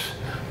complaints.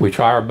 We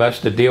try our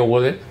best to deal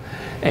with it.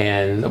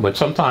 But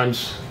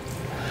sometimes,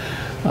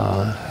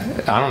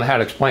 I don't know how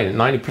to explain it.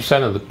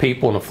 90% of the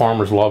people and the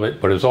farmers love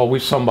it, but there's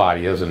always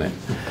somebody, isn't it,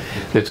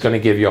 that's going to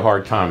give you a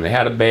hard time. They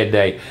had a bad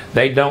day.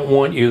 They don't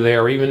want you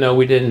there, even though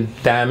we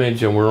didn't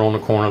damage and we're on the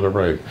corner of the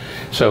road.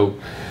 So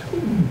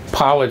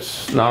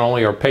pilots not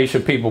only are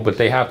patient people, but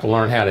they have to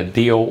learn how to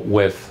deal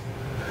with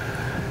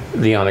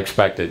the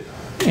unexpected.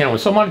 You know, when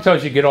somebody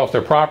tells you to get off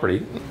their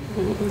property,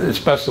 it's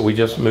best that we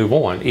just move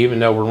on, even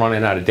though we're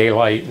running out of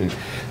daylight. And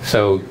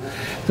so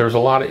there's a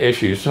lot of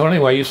issues. So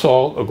anyway, you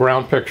saw a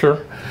ground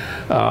picture.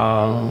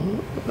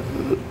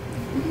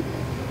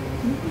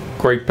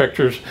 Great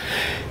pictures.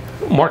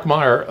 Mark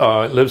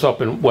Meyer lives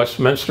up in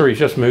Westminster. He's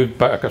just moved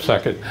back a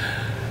second.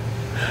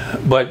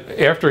 But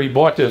after he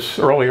bought this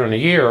earlier in the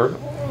year,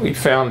 we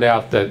found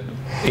out that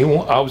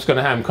I was going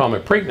to have him come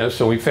at Preakness,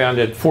 so we found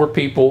that 4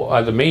 people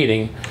at the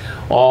meeting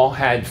all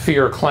had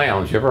fear of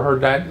clowns. You ever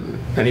heard that?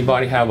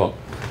 Anybody have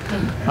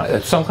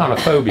some kind of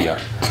phobia?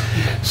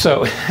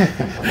 So,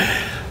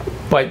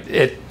 but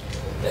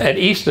at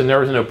Easton there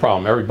was no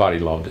problem. Everybody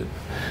loved it.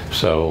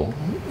 So,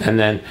 and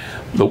then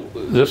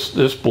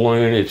this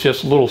balloon, it's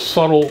just a little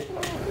subtle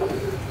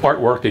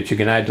artwork that you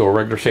can add to a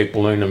regular shaped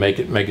balloon to make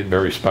it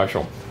very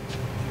special.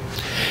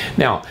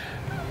 Now,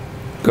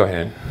 go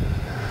ahead.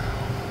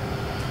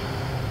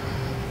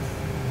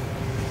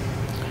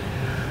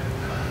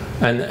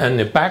 And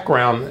the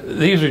background,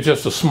 these are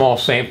just a small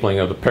sampling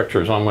of the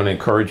pictures. I'm going to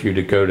encourage you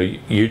to go to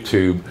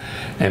YouTube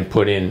and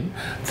put in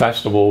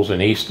festivals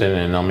in Easton,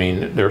 and I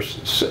mean,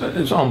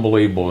 it's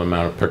unbelievable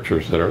amount of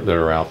pictures that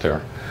are out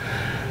there.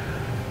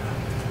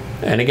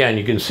 And again,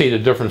 you can see the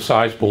different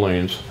size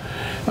balloons.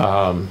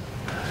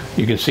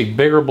 You can see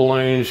bigger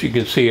balloons. You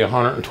can see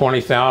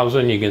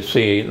 120,000. You can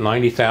see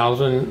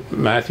 90,000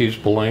 Matthews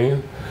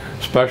balloon,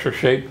 special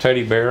shaped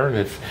teddy bear. And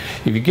if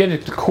you get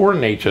it to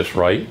coordinate just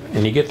right,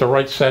 and you get the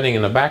right setting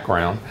in the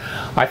background,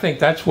 I think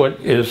that's what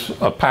is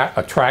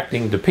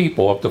attracting to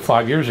people. Up to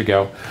 5 years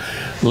ago,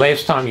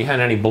 last time you had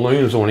any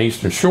balloons on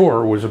Eastern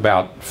Shore was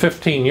about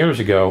 15 years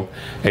ago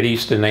at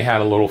Easton. They had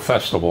a little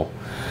festival.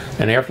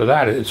 And after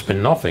that, it's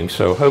been nothing.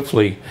 So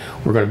hopefully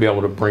we're going to be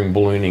able to bring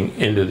ballooning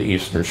into the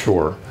Eastern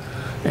Shore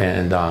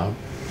and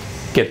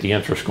get the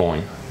interest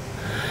going.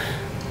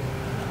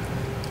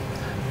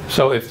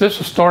 So if this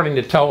is starting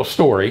to tell a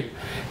story,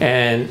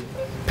 and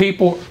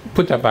people,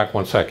 put that back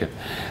 1 second.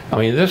 I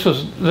mean, this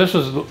is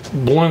the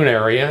balloon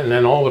area, and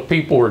then all the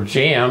people were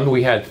jammed.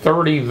 We had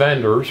 30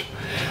 vendors.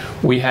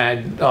 We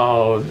had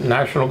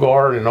National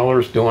Guard and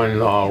others doing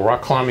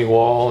rock climbing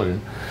wall,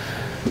 and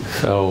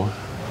so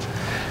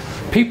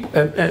people,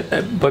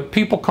 but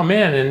people come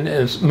in,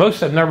 and most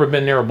have never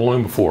been near a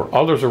balloon before.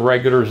 Others are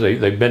regulars.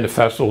 They've been to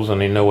festivals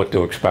and they know what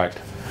to expect.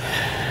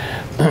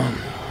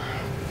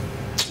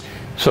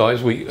 So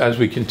as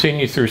we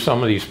continue through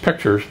some of these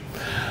pictures,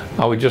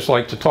 I would just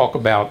like to talk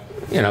about,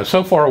 you know,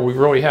 so far we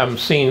really haven't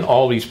seen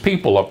all these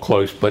people up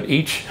close, but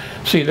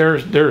see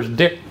there's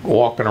Dick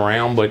walking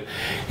around, but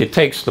it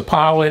takes the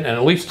pilot and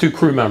at least 2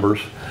 crew members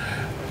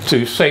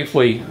to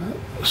safely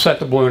set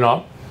the balloon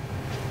up,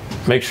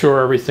 make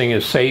sure everything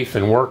is safe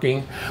and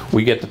working.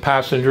 We get the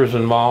passengers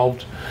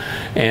involved,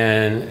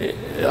 and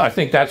I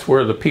think that's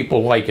where the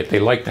people like it. They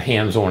like the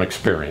hands-on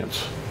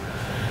experience.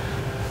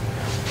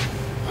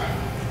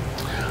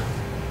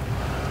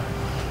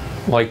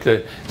 Like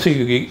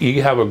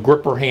you have a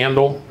gripper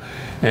handle,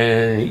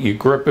 and you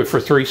grip it for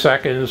 3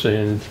 seconds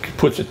and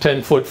puts a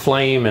 10-foot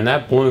flame, and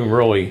that balloon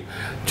really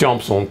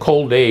jumps. On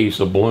cold days,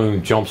 the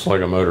balloon jumps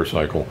like a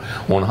motorcycle.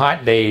 On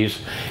hot days,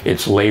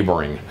 it's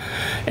laboring,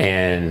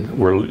 and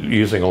we're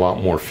using a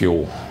lot more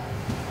fuel.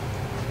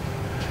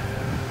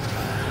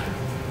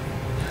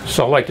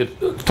 So I'd like to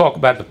talk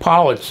about the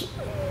pilots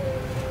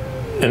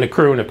and the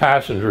crew and the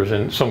passengers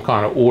in some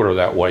kind of order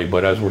that way,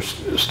 but as we're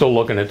still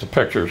looking at the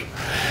pictures,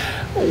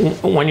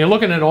 when you're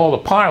looking at all the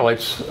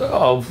pilots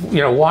of,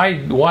 you know, why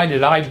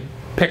did I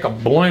pick a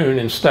balloon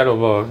instead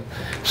of a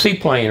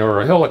seaplane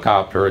or a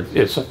helicopter?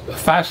 It's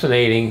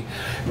fascinating.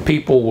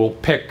 People will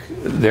pick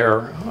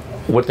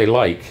what they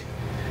like,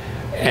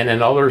 and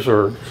then others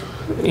are,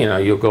 you know,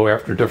 you'll go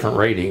after different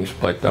ratings,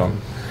 but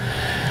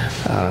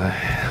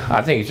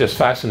I think it's just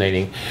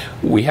fascinating.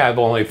 We have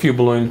only a few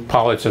balloon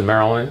pilots in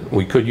Maryland.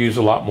 We could use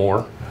a lot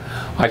more.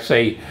 I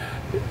say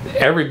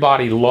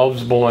everybody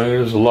loves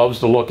balloons, loves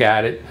to look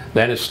at it.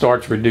 Then it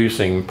starts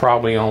reducing.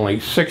 Probably only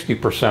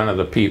 60% of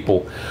the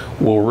people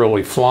will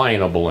really fly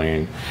in a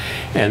balloon.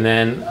 And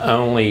then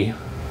only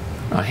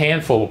a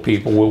handful of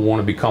people will want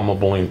to become a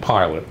balloon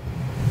pilot.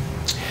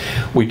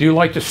 We do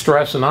like to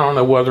stress, and I don't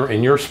know whether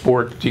in your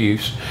sport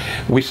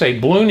we say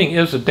ballooning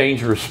is a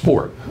dangerous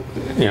sport.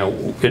 You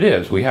know, it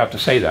is. We have to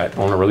say that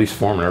on the release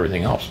form and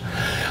everything else.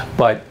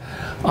 But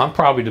I'm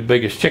probably the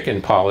biggest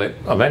chicken pilot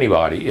of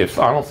anybody. If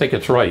I don't think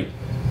it's right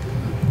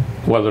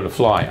whether to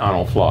fly, I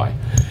don't fly.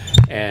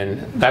 And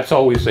that's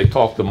always, they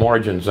talk the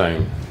margin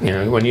zone. You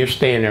know, when you're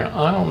standing there,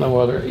 I don't know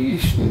whether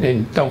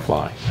and don't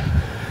fly,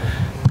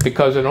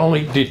 because it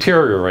only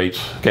deteriorates.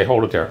 Okay,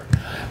 hold it there.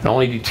 It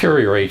only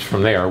deteriorates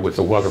from there with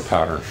the weather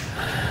pattern.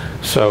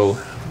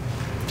 So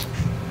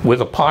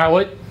with a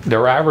pilot,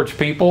 they're average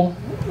people.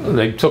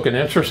 They took an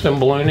interest in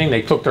ballooning.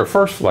 They took their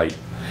first flight.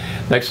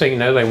 Next thing you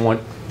know, they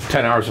want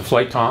 10 hours of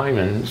flight time,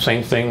 and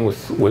same thing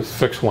with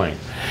fixed wing.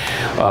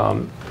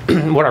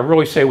 What I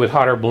really say with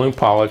hot air balloon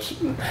pilots,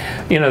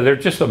 you know, they're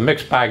just a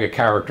mixed bag of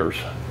characters.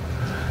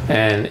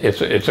 And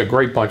it's a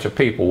great bunch of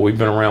people. We've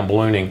been around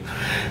ballooning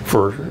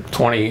for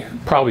 20,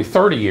 probably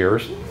 30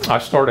 years. I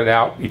started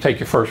out, you take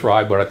your first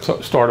ride, but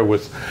I started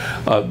with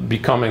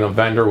becoming a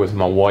vendor with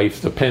my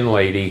wife, the pin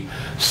lady,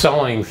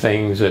 selling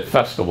things at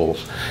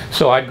festivals.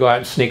 So I'd go out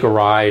and sneak a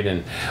ride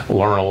and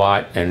learn a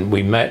lot, and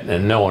we met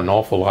and know an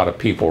awful lot of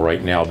people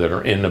right now that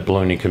are in the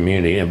ballooning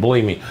community. And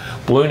believe me,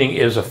 ballooning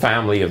is a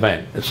family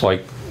event. It's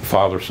like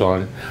father,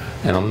 son,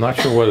 And I'm not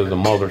sure whether the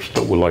mothers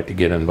still would like to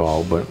get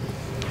involved, but.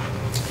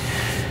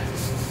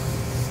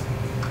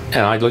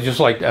 And I'd just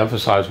like to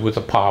emphasize with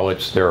the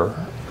pilots, they're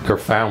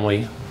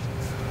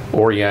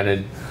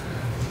family-oriented,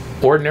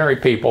 ordinary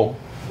people,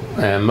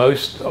 and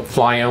most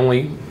fly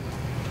only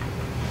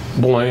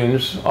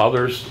balloons.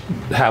 Others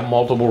have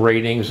multiple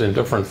ratings and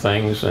different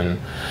things, and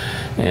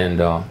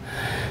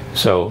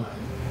so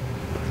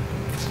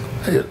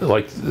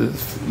like the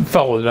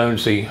fellow that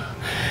owns the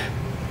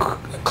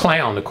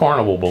Clown, the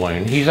Carnival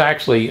balloon, he's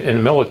actually in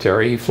the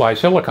military. He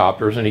flies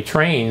helicopters and he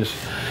trains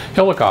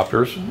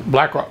helicopters,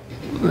 Black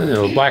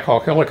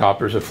Hawk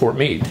helicopters at Fort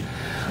Meade.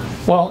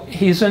 Well,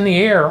 he's in the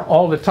air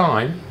all the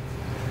time.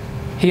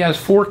 He has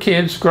 4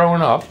 kids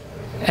growing up,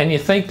 and you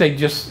think they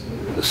just,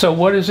 so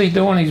what is he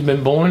doing? He's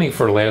been ballooning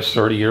for the last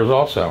 30 years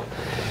also.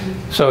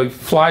 So he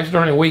flies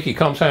during the week, he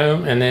comes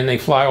home, and then they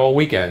fly all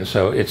weekend.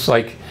 So it's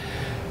like,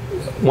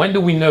 when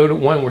do we know that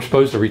when we're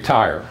supposed to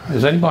retire?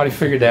 Has anybody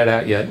figured that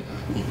out yet?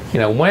 You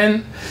know,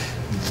 when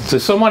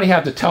does somebody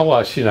have to tell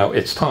us, you know,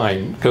 it's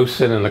time, go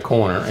sit in the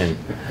corner?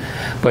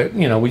 But,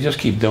 you know, we just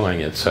keep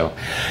doing it. So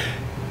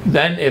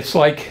then it's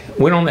like,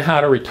 we don't know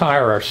how to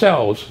retire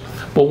ourselves,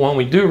 but when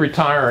we do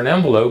retire an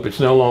envelope, it's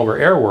no longer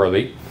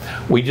airworthy.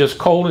 We just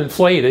cold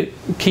inflate it,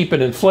 keep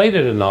it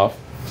inflated enough,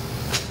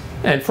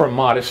 and for a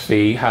modest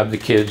fee, have the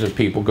kids and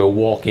people go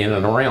walk in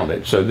and around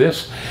it. So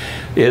this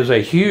is a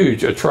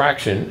huge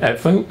attraction at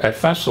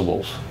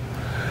festivals,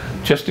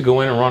 just to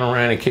go in and run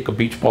around and kick a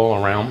beach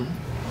ball around.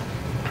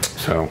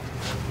 So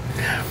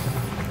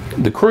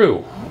the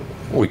crew,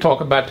 we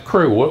talk about the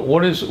crew.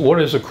 What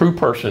does a crew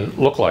person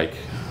look like?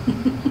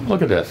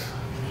 Look at this.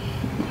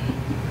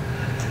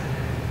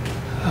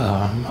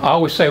 I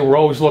always say we're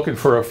always looking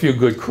for a few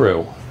good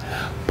crew.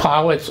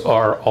 Pilots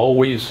are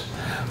always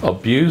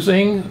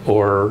abusing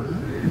or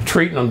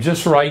treating them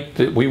just right.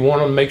 That we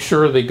want to make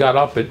sure they got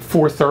up at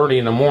 4:30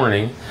 in the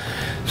morning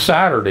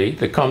Saturday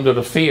to come to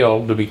the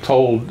field to be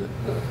told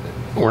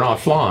we're not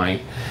flying.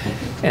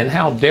 And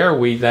how dare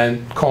we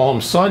then call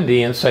them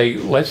Sunday and say,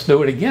 let's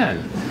do it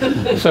again.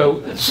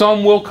 So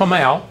some will come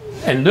out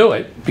and do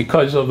it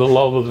because of the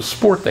love of the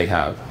sport they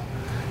have.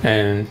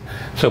 And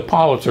so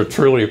pilots are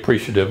truly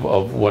appreciative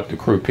of what the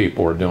crew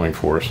people are doing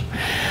for us.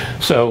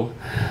 So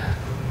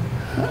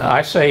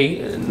I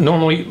say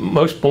normally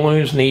most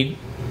balloons need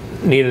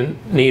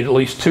at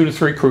least 2 to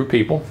 3 crew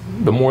people.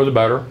 The more the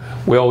better.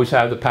 We always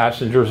have the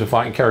passengers. If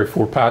I can carry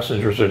 4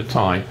 passengers at a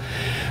time,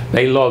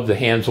 they love the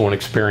hands-on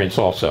experience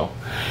also.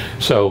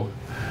 So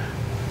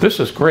this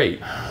is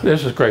great.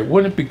 This is great.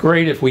 Wouldn't it be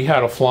great if we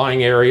had a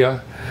flying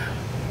area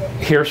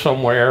here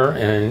somewhere,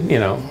 and you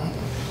know,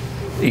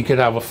 you could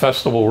have a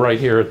festival right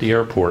here at the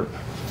airport.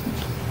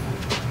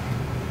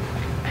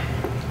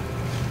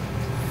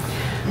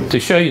 To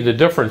show you the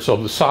difference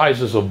of the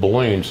sizes of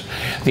balloons,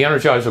 the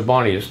Energizer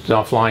Bunny is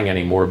not flying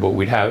anymore, but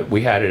we had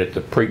it at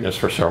the Preakness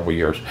for several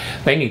years.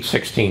 They need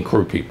 16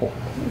 crew people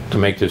to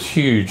make this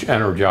huge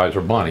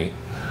Energizer Bunny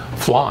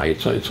fly.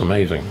 It's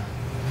amazing.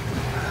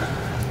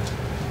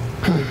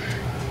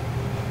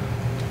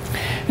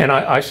 And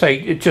I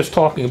say, just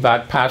talking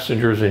about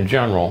passengers in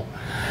general,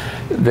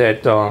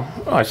 that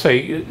I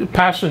say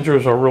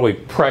passengers are really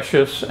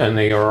precious, and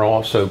they are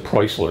also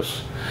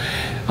priceless.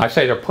 I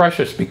say they're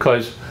precious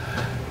because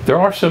there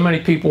are so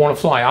many people want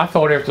to fly. I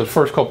thought after the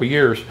first couple of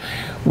years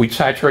we'd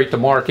saturate the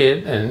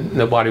market and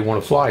nobody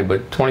want to fly,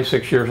 but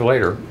 26 years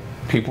later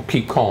people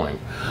keep calling.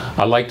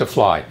 I like to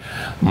fly.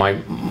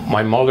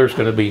 My mother's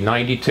going to be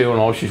 92 and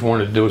all she's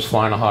wanted to do is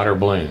fly in a hot air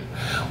balloon.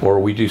 Or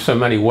we do so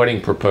many wedding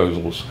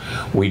proposals.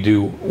 We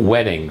do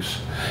weddings,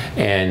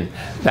 and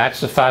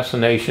that's the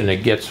fascination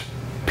that gets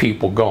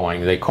people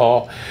going. They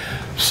call,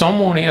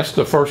 someone asks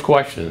the first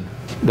question,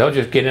 they'll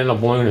just get in a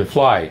balloon and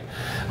fly.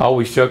 I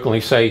always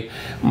jokingly say,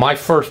 my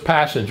first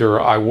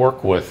passenger I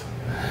work with,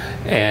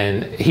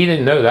 and he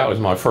didn't know that was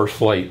my first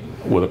flight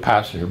with a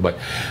passenger. But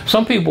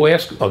some people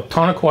ask a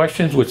ton of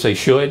questions, which they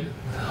should.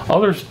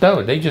 Others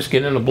don't. They just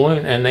get in a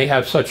balloon and they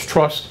have such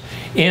trust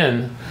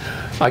in,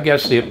 I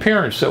guess, the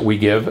appearance that we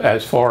give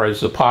as far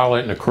as the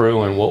pilot and the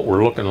crew and what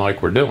we're looking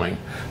like we're doing.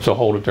 So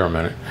hold it there a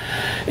minute.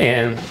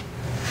 And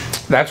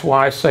that's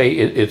why I say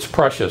it's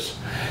precious.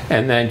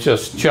 And then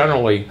just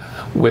generally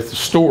with the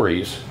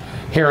stories,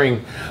 hearing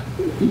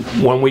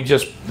when we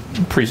just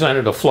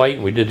presented a flight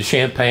and we did the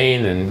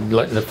champagne and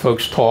letting the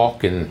folks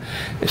talk and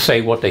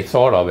say what they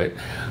thought of it,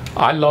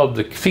 I love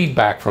the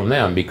feedback from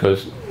them,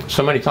 because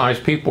so many times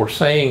people are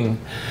saying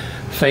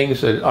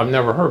things that I've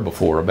never heard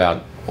before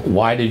about,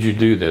 why did you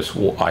do this?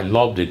 Well, I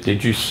loved it.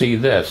 Did you see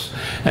this?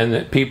 And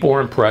that people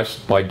are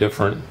impressed by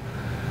different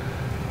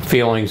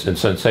feelings and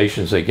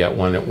sensations they get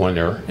when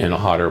they're in a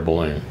hot air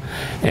balloon.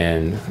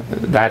 And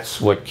that's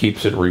what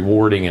keeps it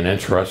rewarding and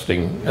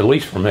interesting, at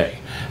least for me.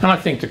 And I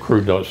think the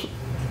crew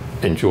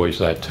enjoys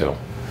that too.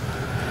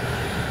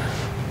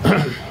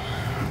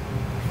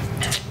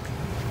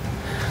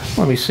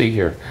 Let me see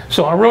here.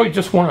 So I really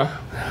just want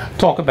to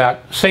talk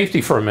about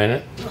safety for a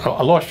minute.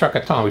 I lost track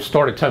of time. We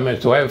started 10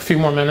 minutes. Do I have a few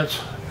more minutes?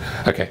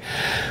 Okay.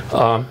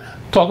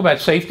 Talk about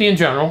safety in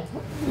general,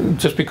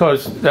 just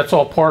because that's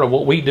all part of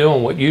what we do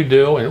and what you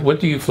do. And what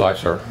do you fly,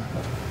 sir?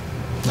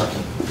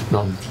 Nothing.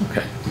 No.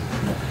 Okay.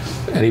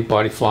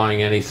 Anybody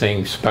flying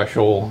anything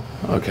special?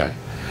 Okay.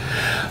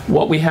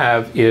 What we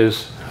have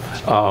is,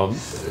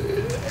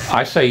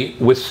 I say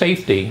with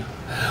safety,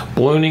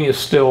 ballooning is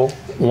still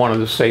one of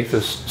the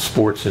safest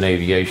sports in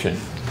aviation.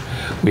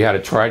 We had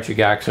a tragic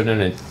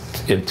accident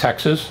in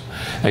Texas.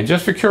 And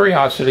just for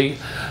curiosity,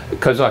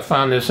 because I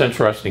found this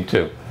interesting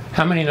too,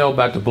 how many know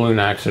about the balloon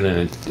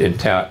accident in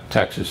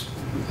Texas?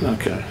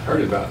 Okay.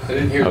 Heard about it. I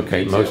didn't hear the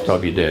Okay, details. most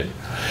of you did.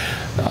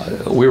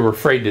 We were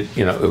afraid that,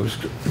 you know,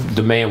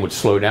 demand would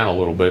slow down a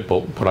little bit,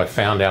 but I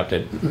found out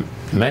that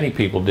many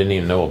people didn't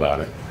even know about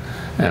it.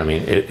 And I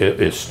mean,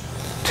 it's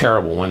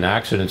terrible. When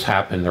accidents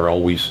happen, they're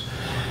always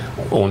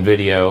on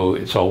video.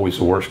 It's always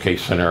the worst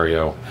case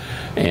scenario.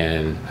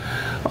 And,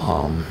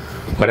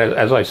 but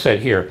as I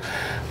said here,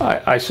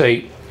 I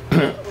say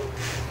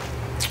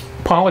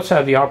pilots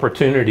have the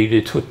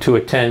opportunity to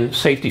attend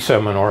safety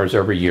seminars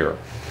every year.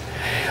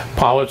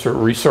 Pilots are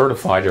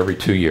recertified every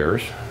 2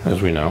 years,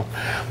 as we know.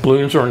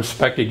 Balloons are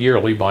inspected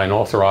yearly by an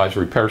authorized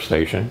repair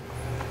station.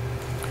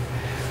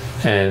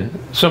 And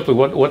simply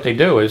what they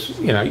do is,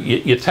 you know,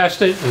 you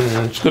test it,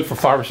 and it's good for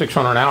 500 or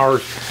 600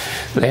 hours.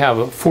 They have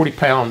a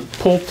 40-pound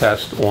pull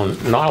test on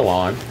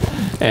nylon,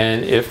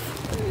 and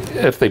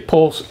if they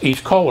pull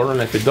each color, and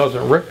if it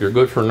doesn't rip, you're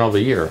good for another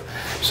year.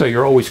 So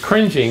you're always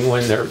cringing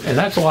when they're, and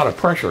that's a lot of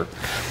pressure.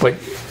 But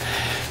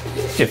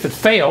if it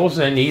fails,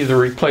 then you either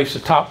replace the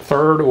top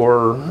third,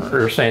 or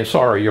they're saying,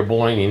 sorry, you're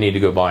balloon, you need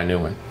to go buy a new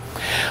one.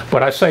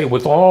 But I say,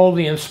 with all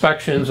the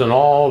inspections and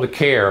all the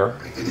care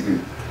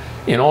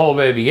in all of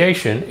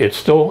aviation, it's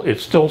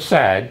still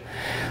sad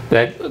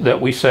that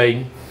we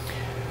say,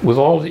 with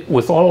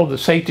all of the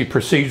safety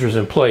procedures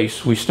in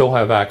place, we still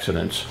have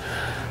accidents,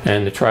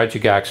 and the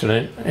tragic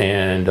accident.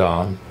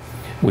 And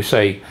we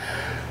say,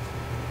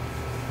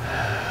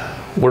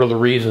 what are the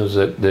reasons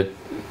that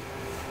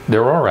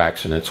there are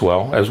accidents?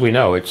 Well, as we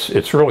know,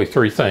 it's really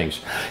three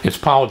things. It's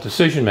pilot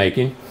decision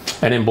making,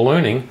 and in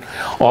ballooning,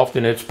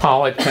 often it's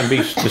pilot can be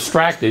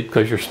distracted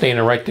because you're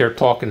standing right there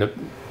talking to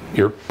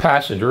your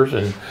passengers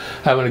and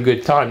having a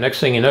good time. Next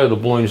thing you know, the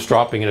balloon's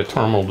dropping in a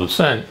terminal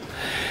descent,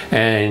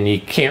 and you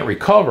can't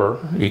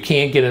recover. You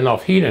can't get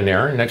enough heat in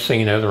there, and next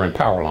thing you know, they're in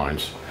power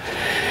lines.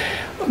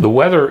 The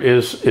weather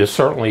is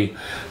certainly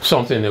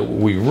something that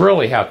we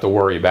really have to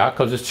worry about,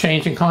 because it's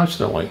changing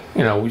constantly.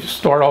 You know, we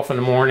start off in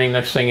the morning,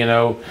 next thing you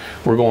know,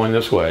 we're going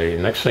this way,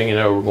 and next thing you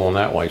know, we're going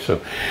that way. So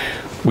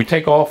we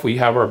take off, we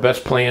have our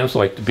best plans.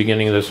 Like the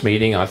beginning of this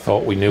meeting, I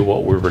thought we knew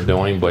what we were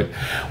doing, but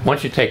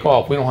once you take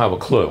off, we don't have a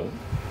clue.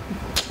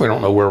 We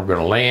don't know where we're going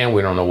to land,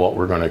 we don't know what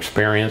we're going to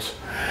experience,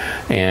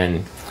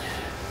 and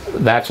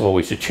that's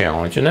always a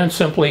challenge. And then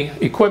simply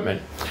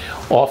equipment.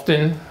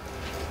 Often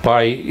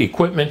by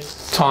equipment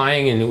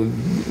tying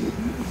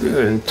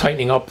and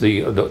tightening up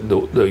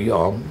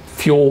the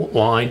fuel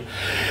line.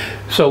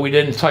 So we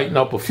didn't tighten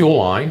up a fuel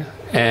line,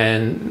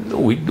 and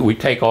we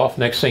take off.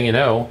 Next thing you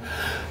know,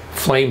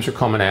 flames are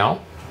coming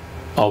out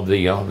of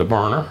the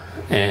burner,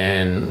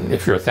 and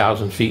if you're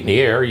 1,000 feet in the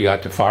air, you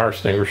got the fire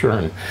extinguisher,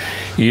 and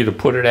you either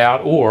put it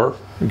out, or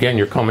again,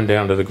 you're coming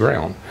down to the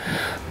ground.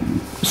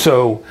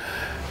 So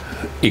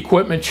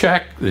equipment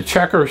check, the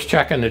checker's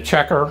checking the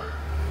checker,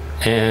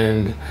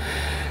 and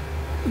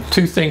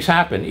two things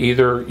happen.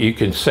 Either you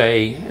can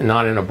say,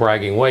 not in a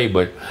bragging way,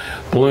 but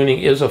ballooning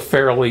is a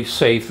fairly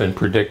safe and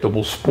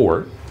predictable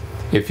sport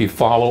if you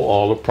follow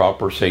all the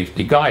proper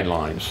safety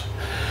guidelines.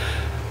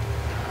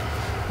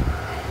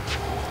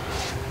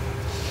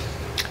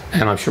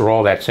 And I'm sure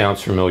all that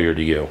sounds familiar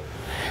to you.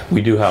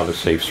 We do have a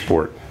safe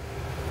sport.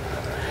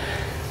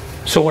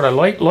 So what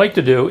I'd like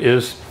to do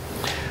is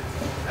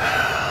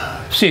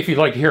see if you'd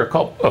like to hear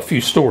a few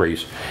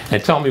stories,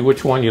 and tell me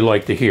which one you'd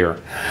like to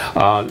hear.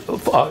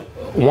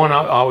 One,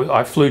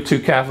 I flew 2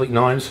 Catholic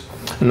nuns.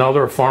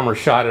 Another, a farmer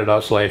shot at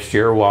us last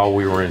year while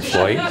we were in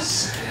flight.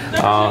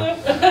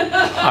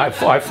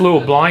 I flew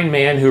a blind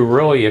man who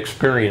really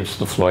experienced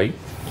the flight.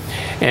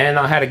 And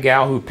I had a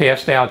gal who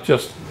passed out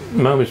just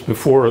moments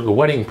before the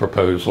wedding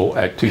proposal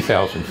at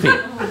 2,000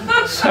 feet.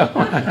 So,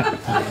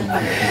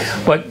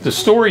 but the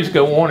stories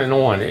go on and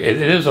on.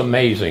 It is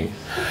amazing.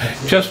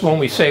 Just when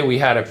we say we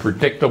had a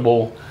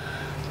predictable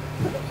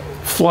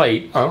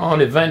flight,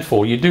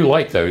 uneventful, you do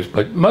like those,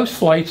 but most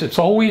flights, it's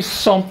always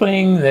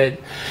something that,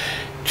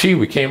 gee,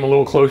 we came a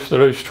little close to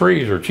those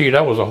trees, or gee,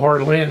 that was a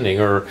hard landing,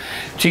 or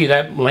gee,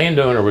 that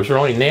landowner was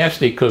really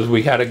nasty because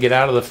we had to get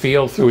out of the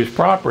field through his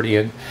property,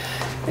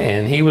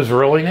 and he was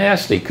really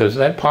nasty because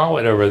that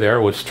pilot over there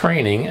was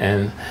training.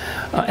 And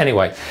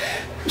anyway,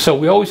 so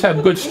we always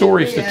have good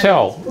stories to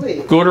tell,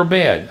 good or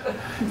bad.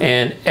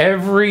 And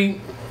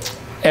everything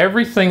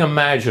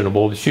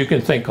imaginable that you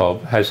can think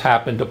of has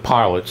happened to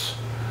pilots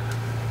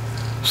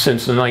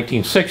since the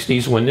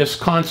 1960s, when this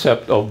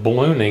concept of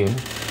ballooning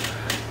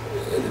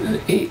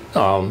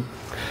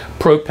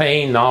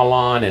propane,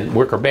 nylon, and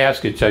wicker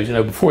baskets. As you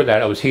know, before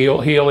that it was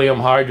helium,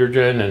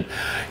 hydrogen, and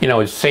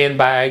it's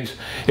sandbags.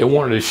 It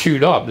wanted to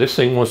shoot up. This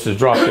thing wants to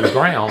drop to the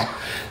ground,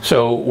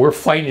 so we're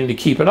fighting to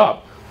keep it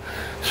up.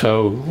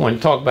 So when you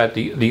talk about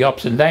the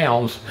ups and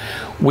downs,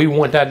 we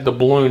want the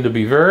balloon to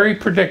be very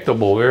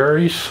predictable,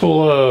 very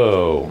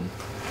slow.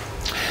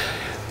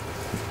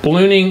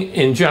 Ballooning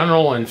in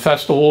general and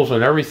festivals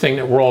and everything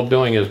that we're all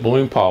doing as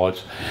balloon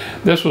pilots.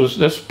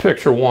 This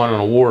picture won an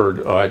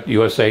award at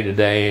USA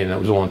Today, and it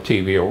was on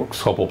TV a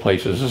couple of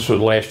places. This was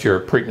last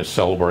year at Preakness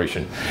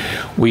Celebration.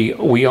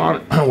 We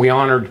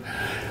honored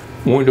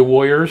wounded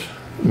warriors,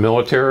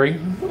 military.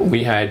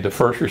 We had the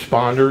first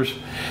responders,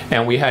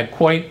 and we had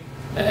quite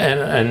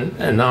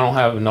and I don't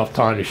have enough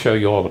time to show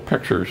you all the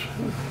pictures.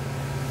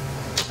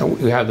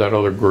 We had that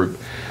other group.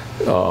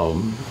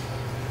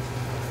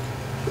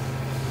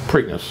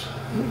 Preakness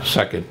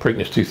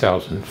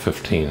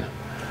 2015.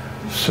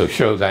 So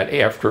show that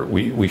after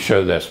we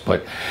show this,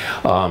 but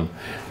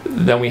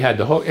then we had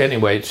the whole,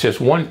 anyway, it's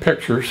just one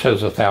picture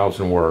says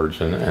 1,000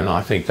 words, and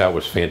I think that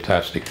was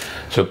fantastic.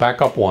 So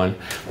back up one,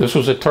 this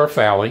was at Turf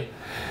Valley,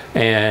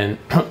 and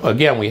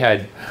again we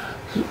had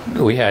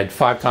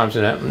 5 times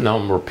the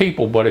number of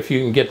people, but if you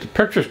can get the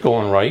pictures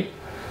going right,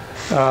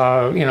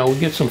 we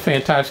get some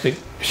fantastic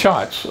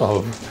shots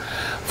of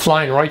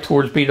flying right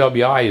towards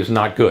BWI is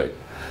not good.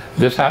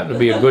 This happened to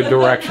be a good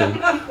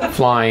direction,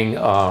 flying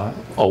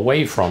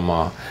away from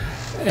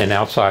and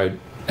outside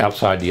the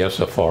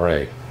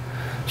SFRA.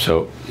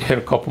 So hit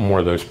a couple more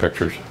of those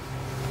pictures.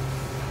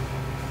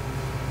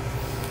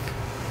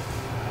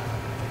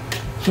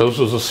 So this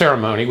was a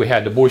ceremony. We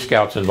had the Boy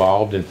Scouts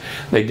involved, and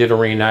they did a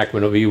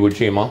reenactment of Iwo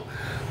Jima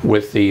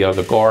with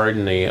the Guard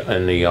and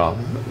the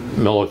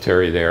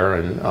military there,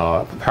 and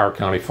Howard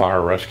County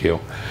Fire Rescue.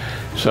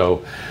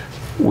 So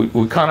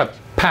we kind of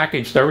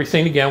packaged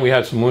everything again. We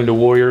had some wounded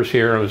warriors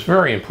here. It was a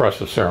very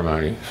impressive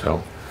ceremony.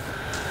 So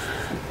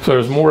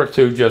there's more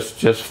to just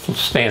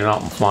standing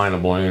up and flying a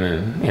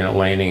balloon and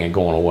landing and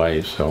going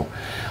away. So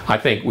I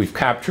think we've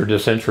captured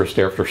this interest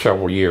after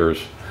several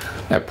years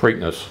at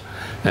Preakness,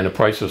 and the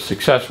price of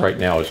success right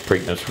now is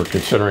Preakness. We're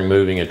considering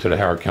moving it to the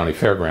Howard County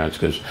Fairgrounds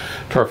because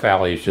Turf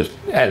Valley is just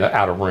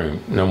out of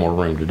room, no more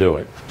room to do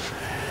it.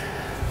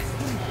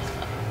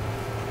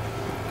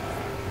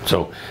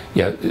 So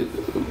yeah.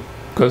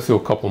 Go through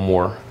a couple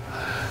more.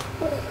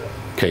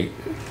 Okay,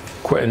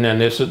 and then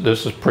this is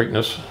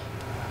Preakness.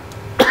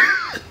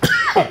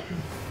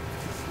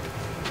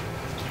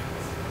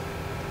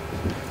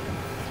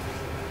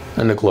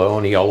 And the glow,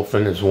 and the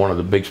elephant is one of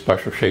the big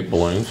special shaped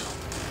balloons.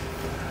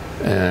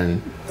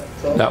 And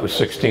that was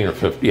 16 or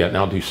 15. Yeah,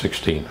 now I'll do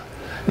 16.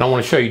 And I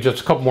want to show you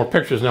just a couple more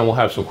pictures, and then we'll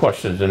have some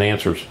questions and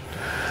answers.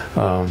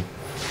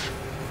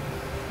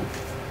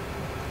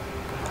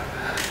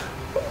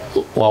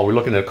 While we're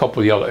looking at a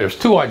couple of the other, there's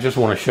two I just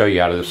want to show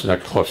you out of this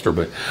next cluster,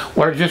 but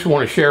what I just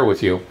want to share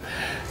with you,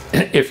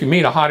 if you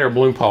meet a hot air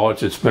balloon pilot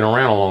that's been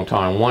around a long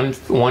time,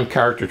 one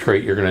character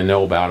trait you're going to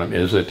know about them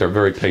is that they're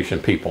very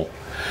patient people,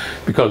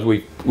 because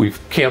we've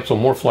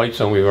canceled more flights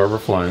than we've ever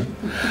flown.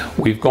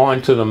 We've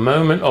gone to the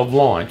moment of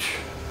launch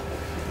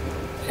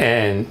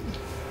and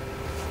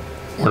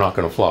we're not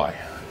going to fly,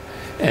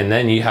 and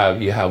then you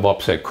have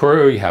upset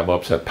crew, you have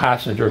upset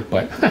passengers,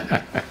 but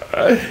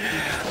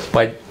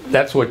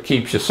that's what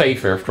keeps you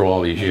safe after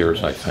all these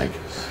years, I think.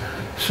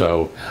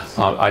 So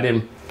I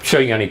didn't show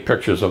you any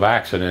pictures of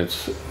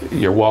accidents.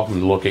 You're welcome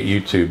to look at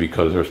YouTube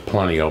because there's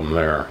plenty of them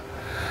there.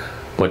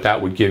 But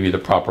that would give you the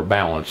proper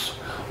balance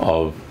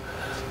of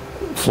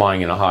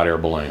flying in a hot air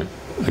balloon.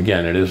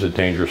 Again, it is a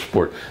dangerous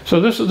sport.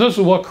 So this is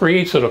what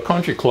creates at a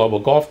country club, a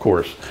golf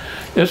course.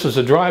 This is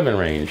a driving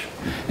range,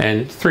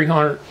 and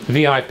 300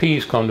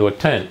 VIPs come to a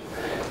tent,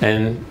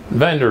 and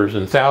vendors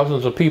and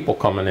thousands of people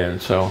coming in.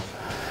 So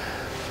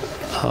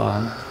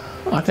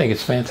I think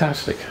it's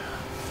fantastic.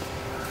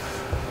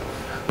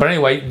 But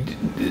anyway,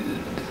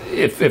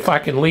 if I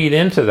can lead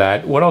into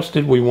that, what else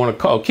did we want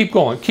to call? Keep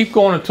going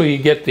until you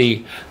get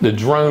the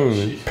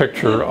drone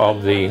picture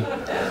of the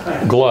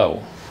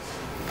glow.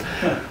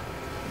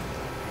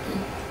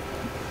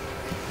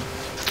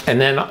 And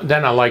then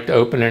I like to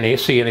open and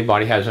see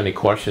anybody has any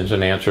questions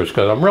and answers,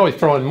 because I'm really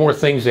throwing more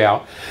things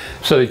out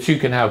so that you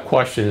can have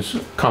questions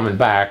coming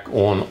back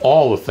on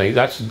all the things.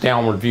 That's a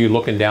downward view,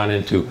 looking down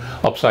into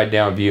upside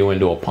down view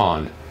into a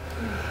pond.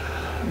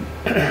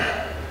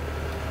 And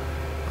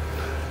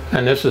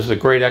this is the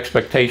great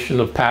expectation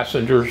of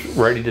passengers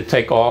ready to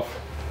take off.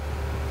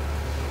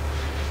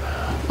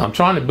 I'm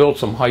trying to build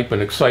some hype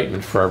and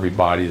excitement for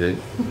everybody that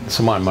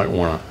somebody might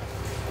want to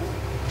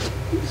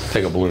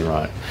take a balloon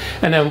ride.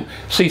 And then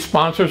see,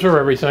 sponsors are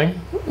everything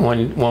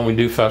when we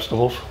do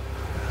festivals.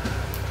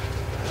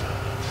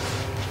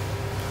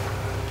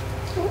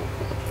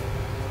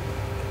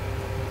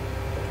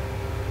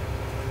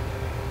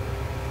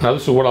 Now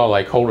this is what I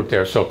like, hold it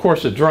there. So of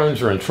course the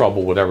drones are in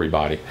trouble with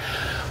everybody.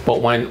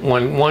 But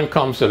when one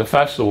comes to the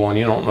festival and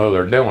you don't know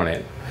they're doing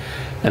it,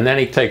 and then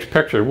he takes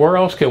pictures, where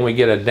else can we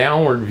get a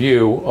downward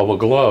view of a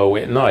glow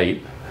at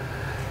night?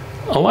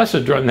 Unless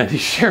a drone, then he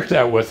shared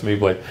that with me,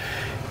 but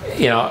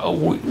you know,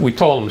 we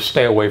told them to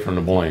stay away from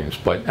the balloons.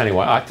 But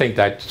anyway, I think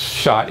that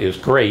shot is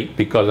great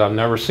because I've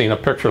never seen a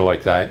picture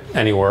like that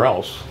anywhere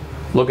else,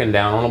 looking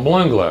down on a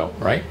balloon glow,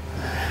 right?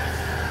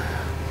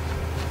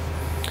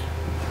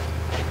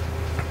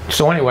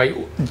 So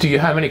anyway, do you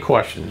have any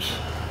questions?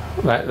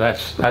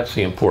 That's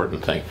the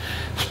important thing.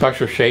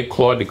 Special shape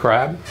Claude the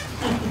crab.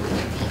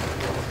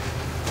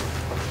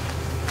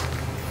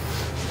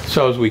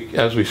 So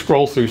as we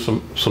scroll through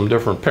some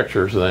different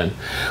pictures, then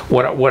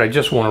what I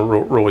just want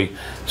to really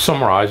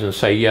summarize and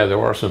say, yeah, there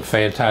are some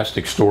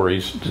fantastic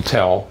stories to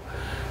tell,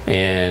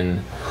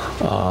 and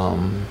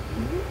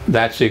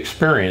that's the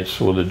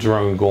experience with a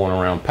drone going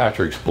around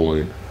Patrick's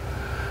balloon.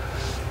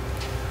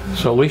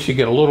 So at least you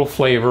get a little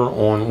flavor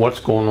on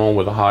what's going on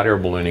with the hot air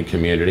ballooning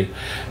community,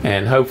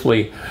 and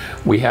hopefully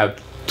we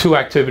have 2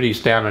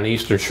 activities down on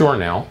Eastern Shore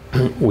now.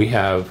 We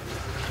have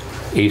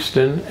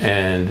Easton,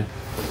 and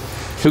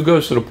who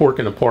goes to the Pork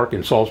in the Park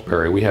in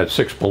Salisbury? We had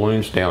 6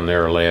 balloons down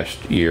there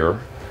last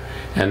year,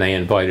 and they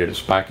invited us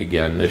back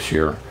again this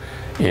year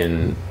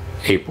in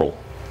April.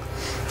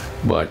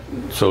 But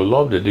so I'd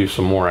love to do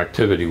some more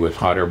activity with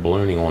hot air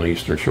ballooning on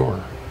Eastern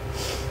Shore.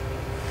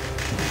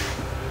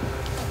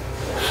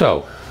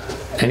 So,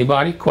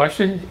 anybody?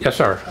 Question? Yes,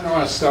 sir. I don't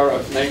want to start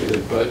off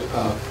negative, but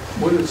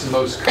what is the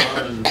most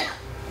common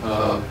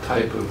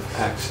type of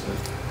accident?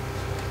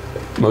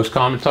 Most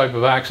common type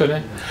of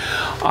accident?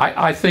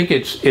 I think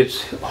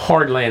it's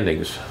hard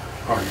landings.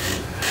 Hard.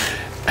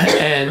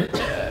 And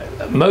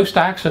most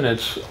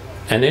accidents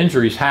and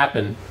injuries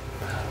happen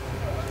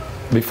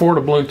before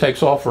the balloon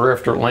takes off or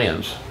after it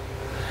lands.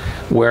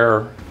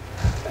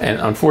 And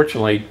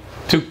unfortunately,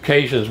 2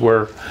 occasions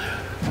where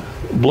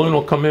balloon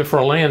will come in for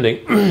a landing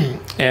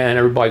and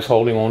everybody's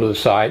holding on to the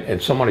side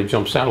and somebody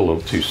jumps out a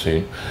little too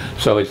soon.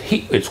 So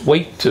it's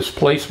weight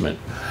displacement.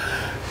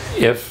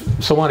 If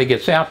somebody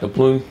gets out, the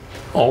balloon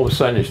all of a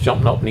sudden is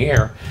jumping up in the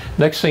air.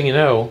 Next thing you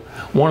know,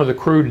 one of the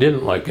crew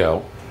didn't let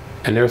go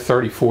and they're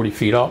 30, 40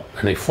 feet up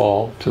and they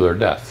fall to their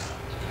death.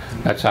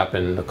 That's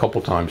happened a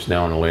couple times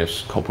now in the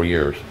last couple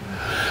years.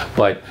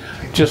 But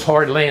just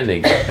hard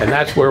landing, and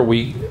that's where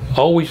we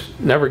always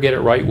never get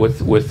it right with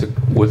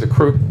the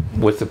crew,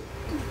 with the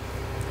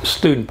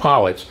student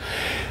pilots,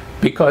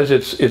 because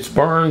it's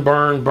burn,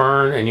 burn,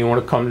 burn, and you want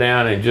to come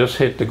down and just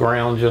hit the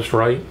ground just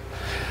right.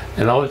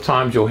 And other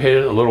times you'll hit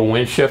it, a little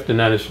wind shift, and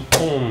then it's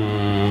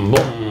boom,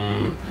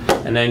 boom,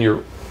 and then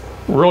you're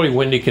really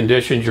windy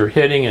conditions, you're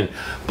hitting and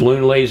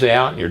balloon lays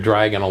out and you're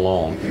dragging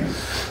along.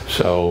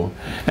 So,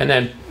 and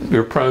then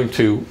you're prone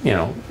to, you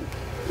know,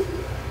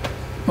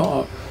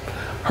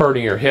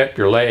 hurting your hip,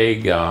 your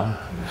leg, and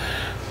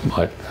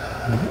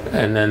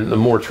then the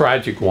more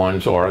tragic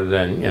ones are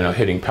then, you know,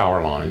 hitting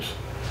power lines.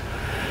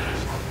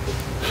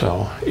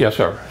 So, yes,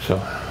 sir.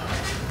 So,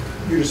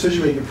 Your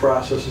decision-making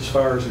process as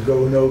far as a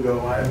go, no-go,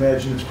 I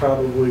imagine it's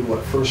probably,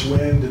 what, first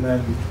wind and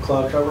then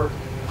cloud cover?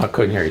 I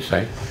couldn't hear you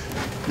say.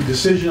 The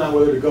decision on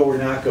whether to go or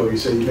not go, you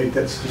say you make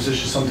that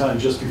decision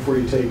sometimes just before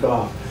you take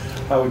off.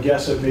 I would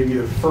guess that maybe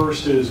the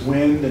first is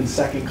wind and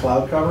second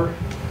cloud cover,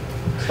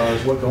 as far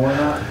as what going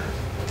on.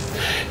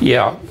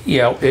 Yeah,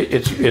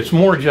 it's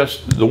more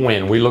just the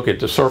wind. We look at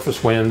the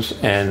surface winds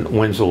and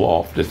winds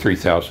aloft at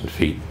 3,000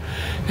 feet.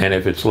 And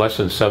if it's less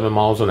than 7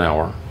 miles an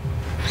hour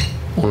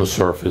on the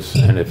surface,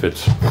 and if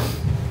it's,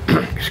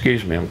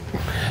 excuse me,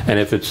 and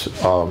if it's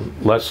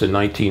less than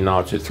 19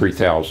 knots at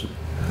 3,000,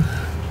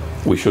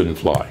 we shouldn't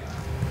fly.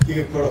 You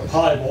can put a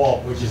pie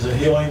ball, which is a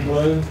helium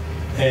balloon,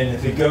 and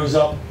if it goes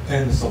up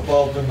and it's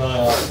above the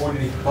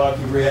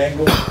 45-degree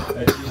angle,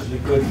 that's usually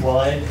good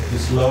flying. If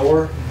it's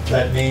lower,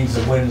 that means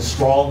the wind is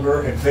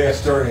stronger and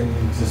faster, and you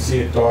can see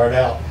it dart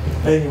out.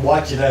 Then you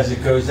watch it as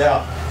it goes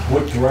out,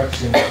 what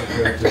direction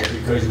it goes to,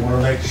 because you want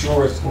to make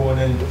sure it's going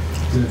in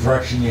to the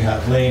direction you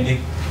have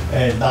landing,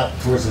 and not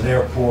towards an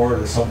airport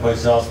or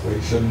someplace else where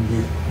you shouldn't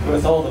be.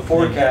 With all the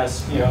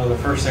forecasts, you know, the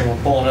first thing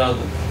we're pulling out of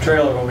the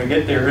trailer when we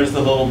get there is the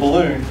little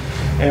balloon.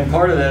 And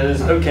part of that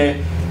is,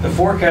 okay, the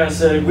forecast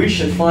said we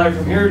should fly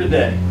from here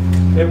today.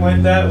 It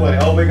went that way.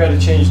 Oh, we got to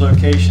change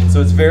location.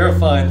 So it's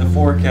verifying the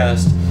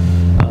forecast.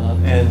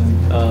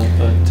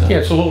 Yeah,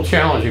 it's a little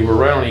challenging. We're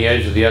right on the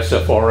edge of the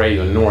SFRA,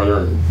 the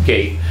northern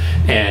gate,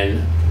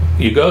 and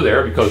you go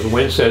there because the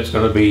wind said it's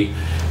going to be,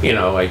 you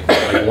know, like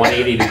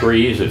 180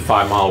 degrees at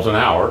 5 miles an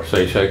hour. So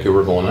you say, okay,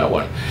 we're going that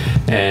way.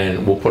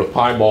 And we'll put a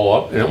pie ball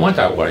up, and it went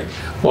that way.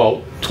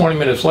 Well, 20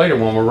 minutes later,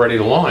 when we're ready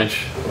to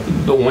launch,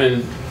 the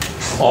wind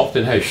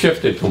often has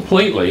shifted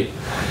completely,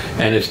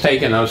 and it's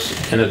taken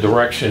us in a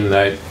direction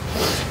that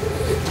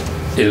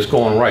is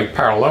going right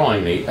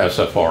paralleling the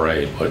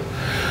SFRA. But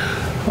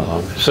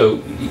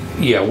so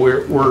yeah,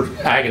 we're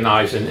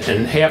agonizing,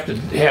 and half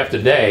the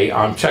day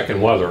I'm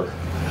checking weather,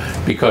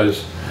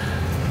 because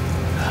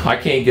I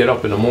can't get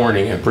up in the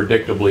morning and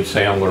predictably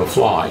say I'm going to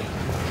fly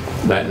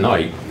that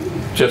night,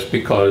 just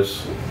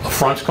because a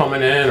front's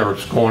coming in or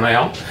it's going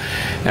out.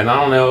 And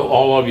I don't know,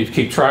 all of you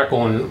keep track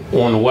on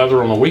the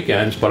weather on the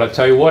weekends, but I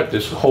tell you what,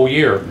 this whole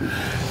year,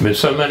 been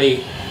so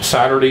many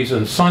Saturdays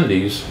and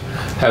Sundays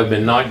have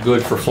been not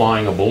good for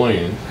flying a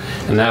balloon.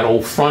 and that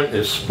old front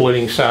is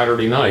splitting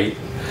Saturday night.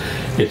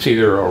 It's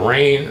either a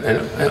rain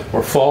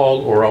or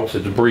fog, or else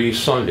it's breeze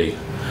Sunday.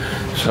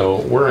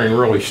 So we're in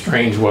really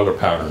strange weather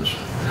patterns.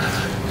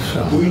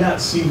 So. Do we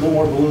not see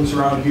more balloons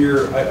around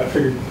here? I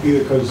figured either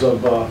because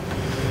of the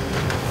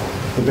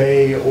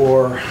bay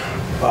or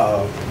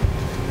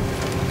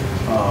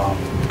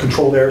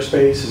controlled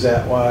airspace. Is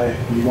that why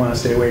you want to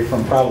stay away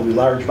from probably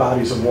large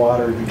bodies of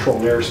water and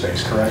controlled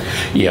airspace, correct?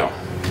 Yeah.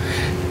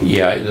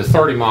 Yeah, the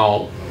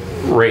 30-mile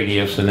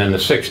radius and then the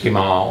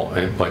 60-mile,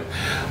 but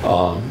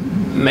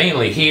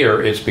mainly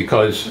here it's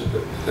because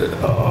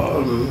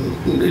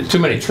too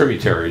many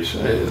tributaries.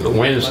 The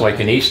winds, like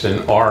in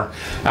Easton, are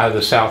out of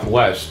the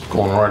southwest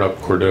going right up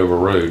Cordova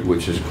Road,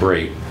 which is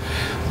great.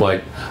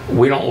 But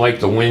we don't like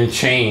the wind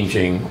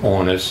changing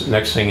on us.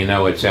 Next thing you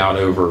know, it's out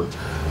over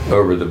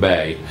the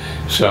bay.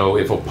 So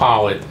if a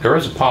pilot, there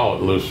is a pilot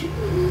that lives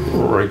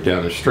right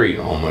down the street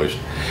almost,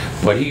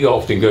 but he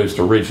often goes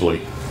to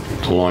Ridgely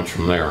to launch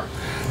from there,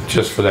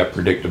 just for that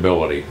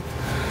predictability.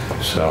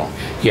 So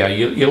yeah,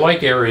 you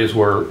like areas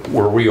where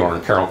we are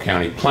in Carroll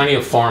County. Plenty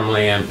of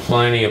farmland,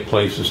 plenty of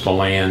places to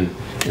land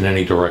in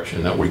any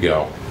direction that we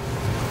go.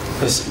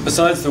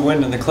 Besides the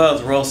wind and the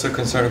clouds, we're also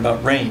concerned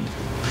about rain.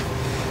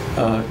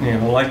 You know,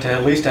 we like to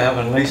have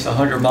at least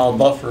 100-mile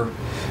buffer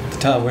at the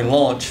time we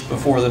launch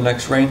before the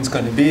next rain's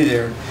going to be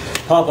there.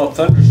 Pop-up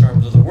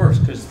thunderstorms are the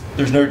worst because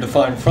there's no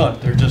defined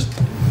front. They're just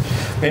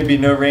maybe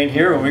no rain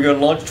here. When we go to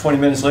launch, 20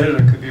 minutes later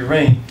there could be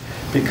rain,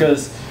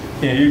 because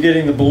you know, you're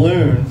getting the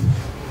balloon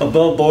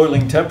above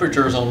boiling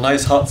temperatures on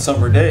nice hot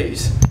summer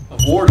days of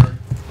water.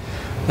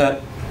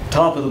 That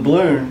top of the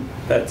balloon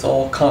that's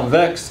all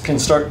convex can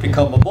start to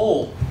become a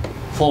bowl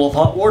full of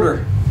hot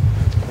water.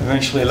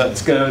 Eventually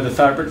lets go. The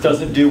fabric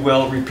doesn't do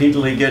well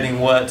repeatedly getting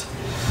wet.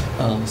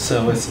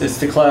 So it's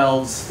the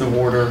clouds, the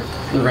water,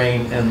 the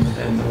rain, and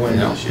the wind,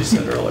 Yeah. as you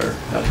said earlier.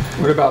 Yep.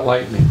 What about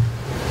lightning?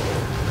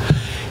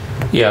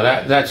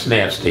 Yeah, that's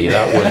nasty.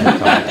 That wouldn't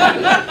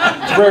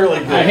It's rarely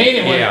good. I hate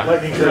it when Yeah.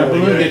 Lightning's a rarely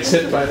balloon good. gets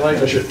hit by lightning.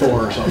 Unless you're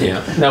Thor or something.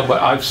 Yeah, no,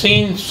 but I've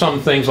seen some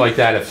things like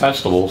that at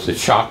festivals that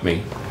shock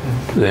me,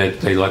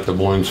 that they let the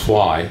balloons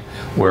fly,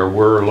 where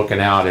we're looking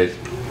out at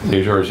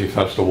New Jersey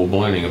Festival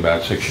ballooning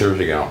about 6 years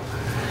ago.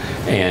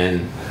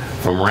 And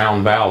from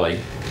Round Valley,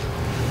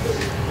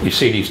 you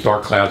see these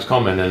dark clouds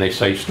coming and they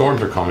say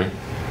storms are coming,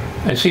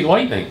 and see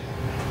lightning.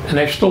 And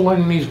they're still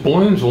letting these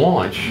balloons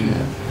launch.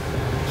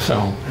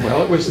 So,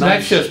 Well, it was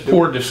that's nice. just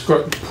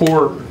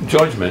poor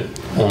judgment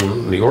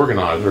on the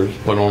organizers,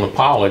 but on the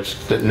pilots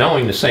that,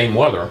 knowing the same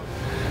weather,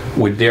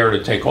 would dare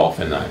to take off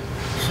in that.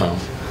 So,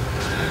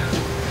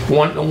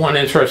 one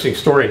interesting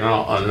story, and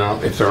I don't know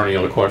if there are any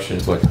other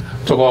questions, but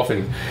took off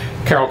in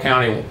Carroll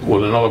County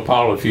with another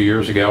pilot a few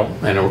years ago,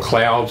 and there were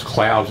clouds,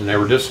 and they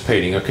were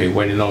dissipating. Okay,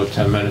 wait another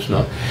 10 minutes,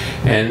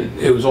 and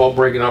it was all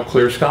breaking up,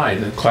 clear sky,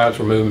 and the clouds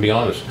were moving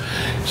beyond us.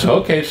 So,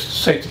 okay, it's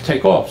safe to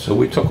take off. So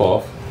we took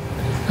off.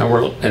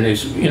 And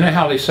you know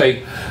how they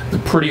say the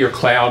prettier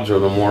clouds are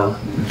the more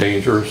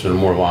dangerous and the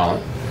more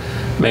violent?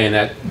 Man,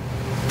 that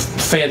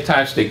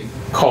fantastic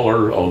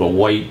color of the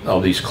white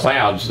of these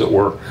clouds that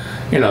were,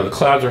 you know, the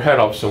clouds are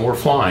head-ups and we're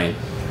flying.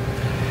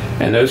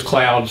 And those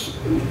clouds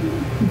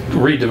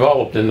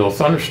redeveloped into a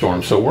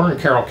thunderstorm. So we're in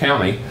Carroll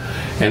County,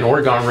 and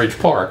Oregon Ridge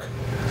Park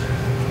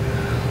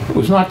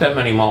was not that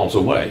many miles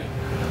away,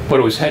 but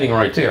it was heading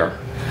right there.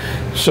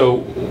 So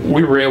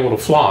we were able to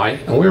fly,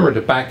 and we were at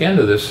the back end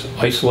of this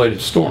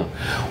isolated storm.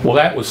 Well,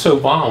 that was so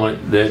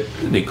violent that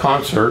the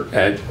concert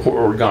at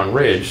Oregon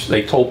Ridge,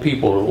 they told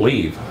people to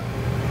leave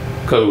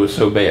because it was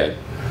so bad.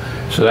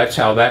 So that's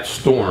how that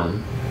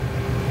storm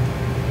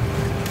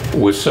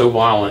was so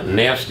violent and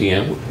nasty,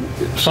 and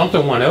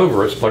something went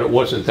over us, but it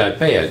wasn't that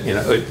bad. You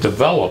know, it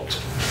developed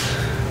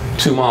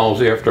 2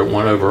 miles after it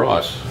went over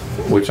us,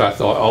 which I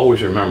thought, I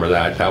always remember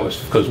that. That was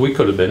because we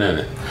could have been in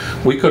it.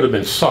 We could have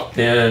been sucked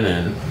in,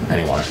 and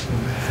anyway.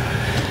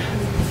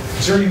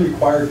 Is there any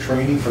required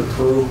training for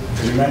crew?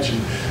 Because you mentioned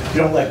if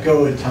you don't let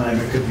go in time,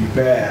 it could be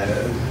bad.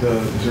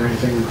 Is there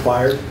anything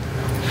required?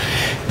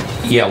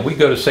 Yeah, we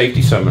go to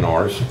safety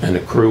seminars, and the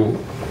crew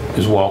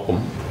is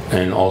welcome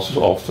and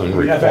also often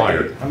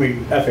required.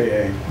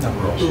 FAA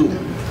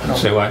rules.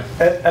 Say what?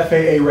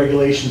 FAA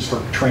regulations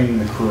for training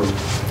the crew.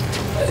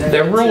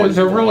 There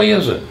really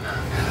isn't.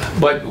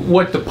 But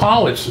what the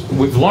pilots,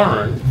 we've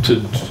learned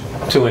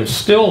to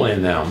instill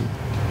in them,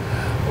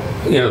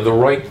 you know, the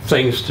right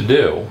things to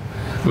do.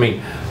 I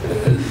mean,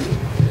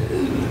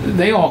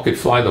 they all could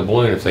fly the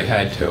balloon if they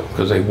had to,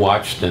 because they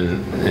watched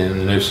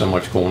and knew so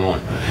much going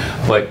on.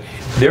 But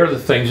they're the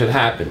things that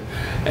happen.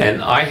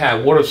 And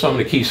what are some of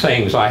the key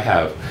sayings I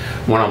have?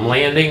 When I'm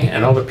landing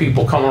and other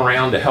people come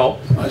around to help,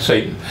 I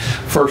say,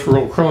 first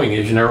rule of crewing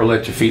is you never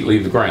let your feet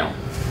leave the ground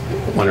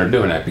when they're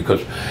doing that,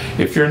 because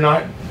if you're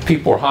not,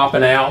 people are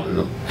hopping out,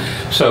 and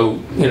so,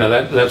 you know,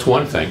 that's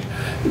one thing.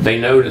 They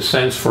know to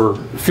sense for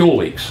fuel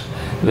leaks.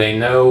 They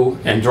know,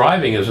 and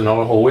driving is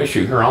another whole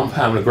issue. Here I'm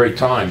having a great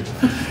time,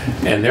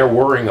 and they're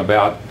worrying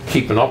about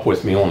keeping up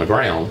with me on the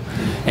ground,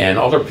 and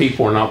other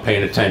people are not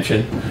paying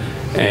attention,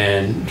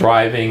 and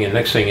driving, and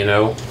next thing you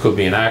know, could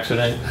be an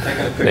accident.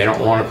 They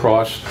don't run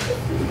across,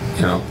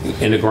 you know,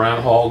 in the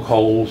groundhog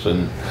holes,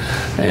 and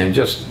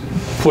just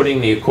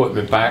putting the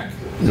equipment back,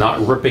 not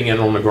ripping it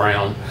on the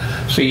ground.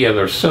 So yeah,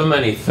 there's so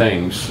many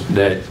things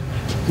that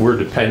we're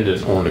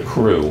dependent on the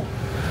crew.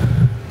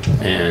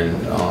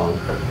 And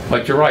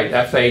but you're right,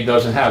 FA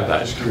doesn't have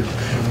that.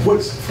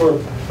 What's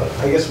for,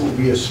 I guess it would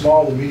be a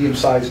small to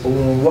medium-sized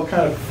balloon, what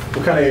kind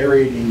of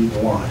area do you need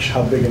to launch?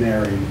 How big an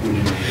area would you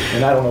need?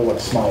 And I don't know what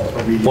small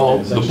or medium Well,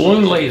 is. the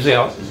balloon lays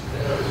out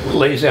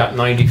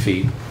 90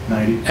 feet.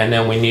 90? And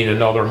then we need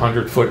another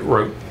 100-foot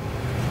rope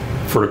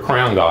for the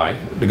crown guy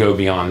to go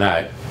beyond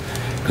that.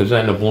 Because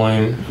then the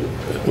balloon,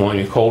 when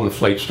the cold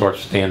inflate,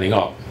 starts standing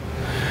up.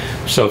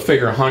 So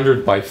figure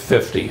 100 by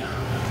 50.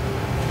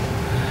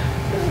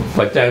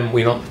 But then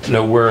we don't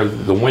know where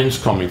the wind's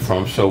coming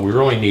from, so we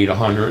really need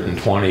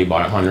 120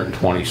 by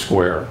 120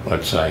 square,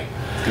 let's say.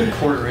 Good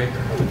quarter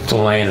acre. To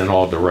land in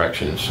all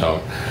directions.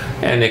 So,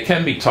 and it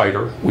can be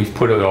tighter. We've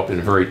put it up in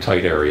very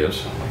tight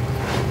areas.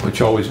 But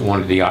you always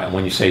wanted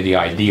when you say the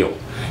ideal,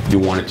 you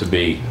want it to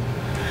be,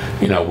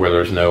 you know, where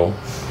there's no,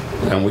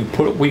 and we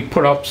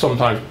put up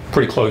sometimes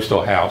pretty close to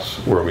a house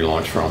where we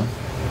launch from.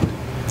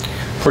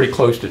 Pretty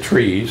close to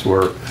trees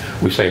where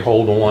we say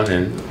hold on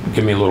and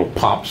give me a little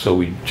pop, so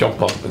we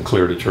jump up and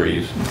clear the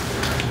trees.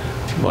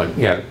 But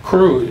yeah,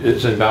 crew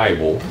is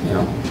invaluable, you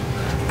know.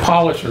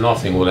 Polish or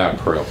nothing without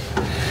crew.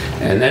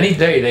 And any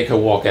day they could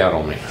walk out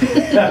on me.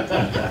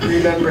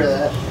 Remember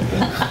that.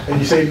 And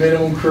you say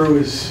minimum crew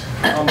is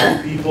how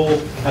many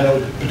people? I know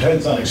it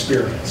depends on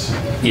experience.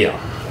 Yeah.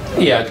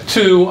 Yeah,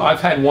 2. I've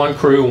had 1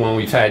 crew when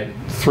we've had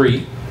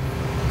 3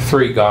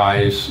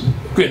 guys,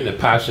 getting the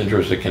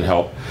passengers that can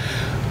help.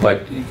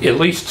 But at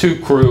least 2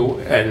 crew,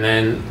 and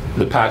then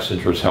the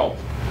passengers help.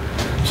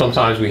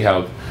 Sometimes we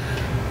have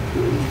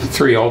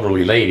 3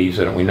 elderly ladies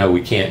that we know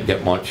we can't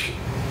get much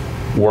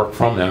work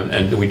from them,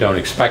 and we don't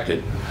expect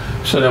it.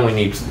 So then we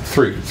need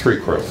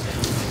 3 crew.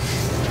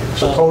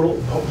 So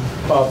total,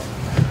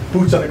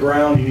 boots on the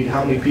ground, you need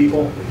how many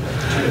people?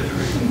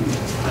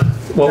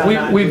 Well,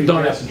 Not we've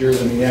done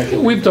passengers, I mean,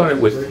 actually. We've done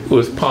it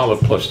with pilot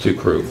plus 2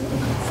 crew.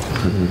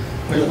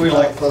 We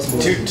like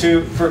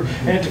two for,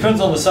 and it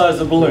depends on the size of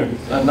the balloon.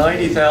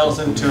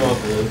 90,000 to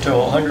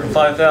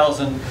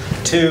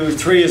 105,000.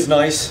 3 is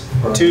nice.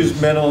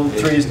 2's minimum.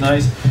 3 is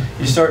nice.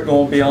 You start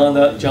going beyond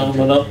that,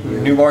 gentleman up in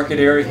the New Market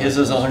area. His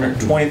is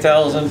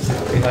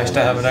 120,000. Be nice to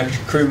have an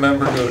extra crew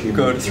member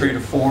go to 3 to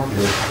 4.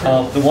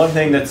 The one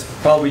thing that's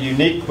probably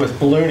unique with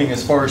ballooning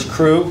as far as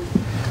crew,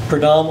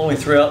 predominantly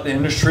throughout the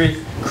industry,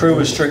 crew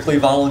is strictly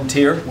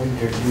volunteer.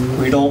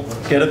 We don't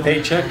get a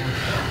paycheck.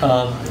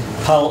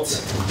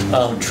 Pilots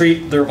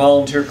treat their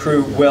volunteer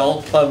crew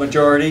well by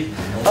majority.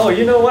 Oh,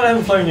 you know what? I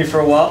haven't flown you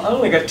for a while. I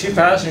only got 2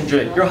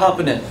 passengers. You're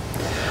hopping in.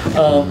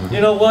 You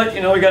know what?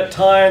 You know, we got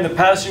time. The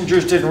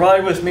passengers didn't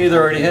ride with me.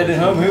 They're already headed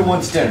home. Who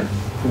wants dinner?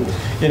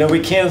 You know, we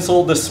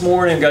canceled this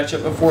morning. Got you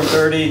up at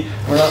 4:30.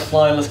 We're not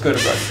flying. Let's go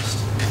to breakfast.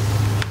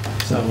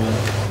 So,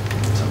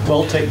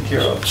 well taken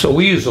care of. So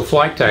we use a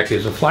flight deck.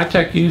 Is a flight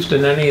deck used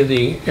in any of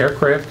the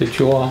aircraft that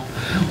you all?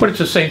 But it's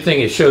the same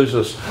thing. It shows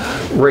us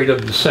rate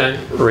of descent,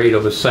 rate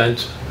of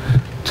ascent,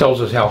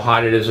 tells us how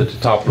hot it is at the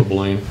top of the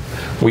balloon.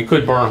 We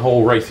could burn a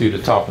hole right through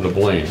the top of the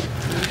balloon,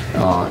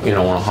 you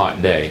know, on a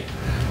hot day.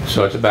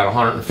 So it's about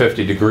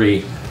 150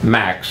 degree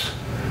max.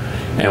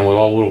 And with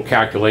all the little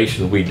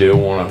calculations we do,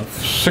 on a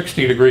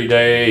 60-degree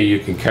day, you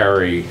can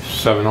carry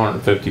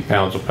 750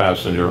 pounds of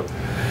passenger.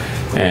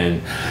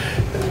 And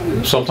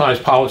sometimes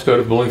pilots go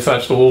to balloon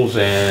festivals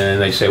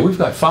and they say, we've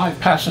got 5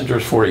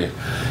 passengers for you.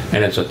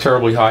 And it's a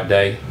terribly hot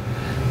day.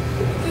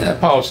 That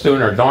pilot's doing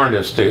their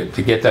darndest to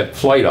get that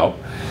flight up.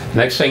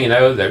 Next thing you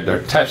know,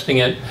 they're testing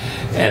it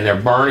and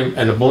they're burning,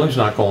 and the balloon's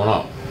not going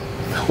up.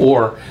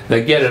 Or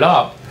they get it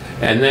up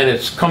and then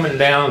it's coming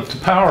down to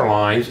power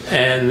lines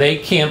and they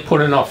can't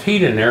put enough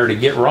heat in there to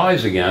get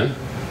rise again,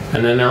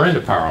 and then they're into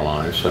power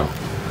lines. So,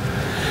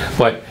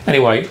 but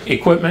anyway,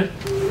 equipment,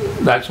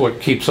 that's what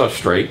keeps us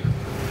straight,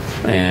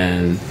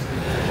 and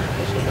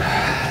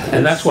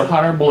that's what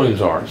hot air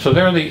balloons are. So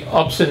they're the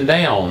ups and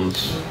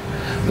downs.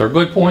 There are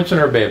good points and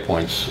there are bad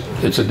points.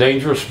 It's a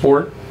dangerous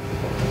sport,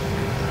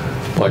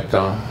 but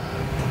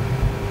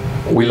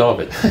we love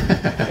it.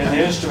 And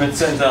the instrument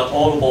sends out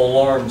audible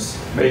alarms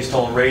based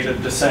on rate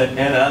of descent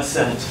and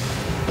ascent,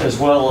 as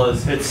well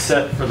as it's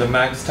set for the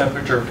max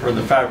temperature for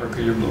the fabric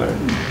of your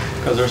balloon.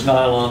 Because there's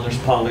nylon, there's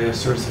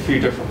polyester, there's a few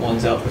different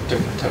ones out with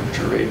different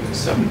temperature ratings.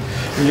 So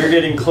when you're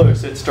getting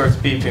close, it starts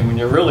beeping. When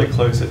you're really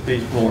close, it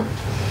beeps more.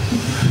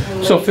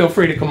 So feel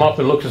free to come up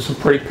and look at some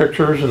pretty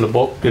pictures in the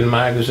book and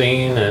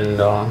magazine, and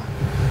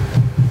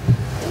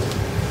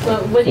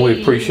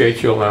we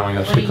appreciate you allowing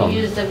us to come. What do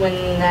you use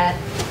when that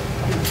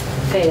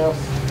fails?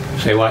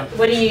 Say what?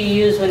 What do you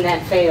use when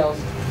that fails?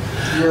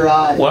 Your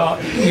eye. Well,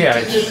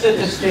 yeah,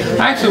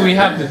 actually we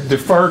have to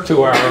defer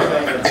to our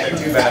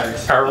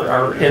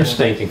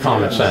instinct and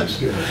common sense.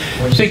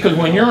 See, because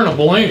when you're in a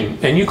balloon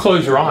and you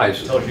close your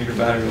eyes, Tells you your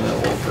battery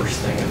level first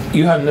thing.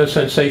 you have no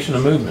sensation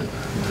of movement.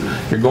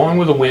 You're going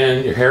with the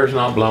wind, your hair's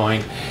not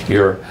blowing,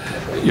 you're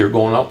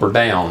going up or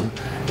down,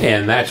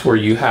 and that's where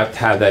you have to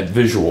have that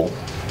visual.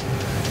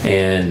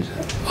 And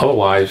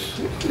otherwise,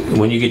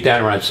 when you get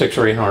down around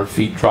 600 or 800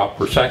 feet drop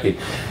per second,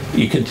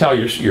 you can tell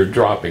you're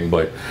dropping,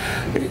 but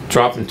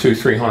dropping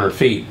 200-300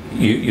 feet,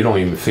 you don't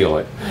even feel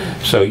it.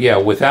 So yeah,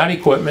 without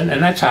equipment,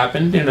 and that's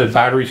happened, the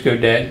batteries go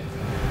dead,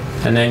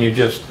 and then you're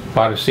just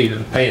by the seat of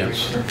the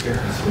pants.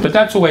 But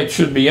that's the way it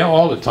should be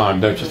all the time,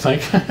 don't you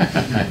think?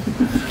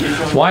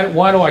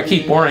 Why do I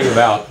keep worrying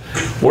about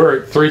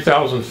we're at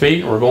 3,000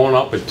 feet and we're going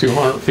up at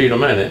 200 feet a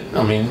minute?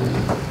 I mean,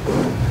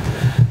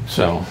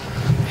 so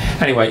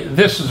anyway,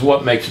 this is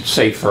what makes it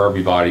safe for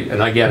everybody.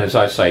 And again, as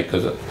I say,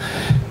 because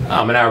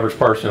I'm an average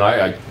person,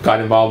 I got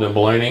involved in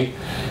ballooning,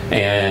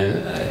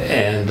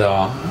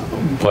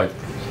 but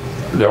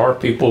there are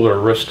people that are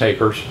risk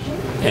takers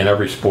in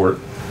every sport.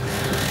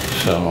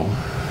 So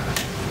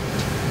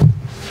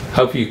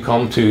hope you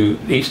come to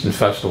Easton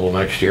Festival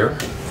next year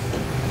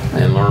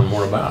and learn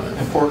more about it.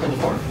 And pork in the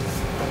park.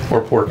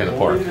 Or pork in the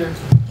park.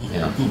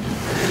 Yeah.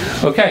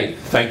 Okay,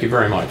 thank you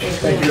very much.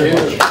 Thank you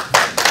very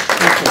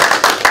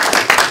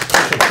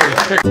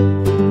much.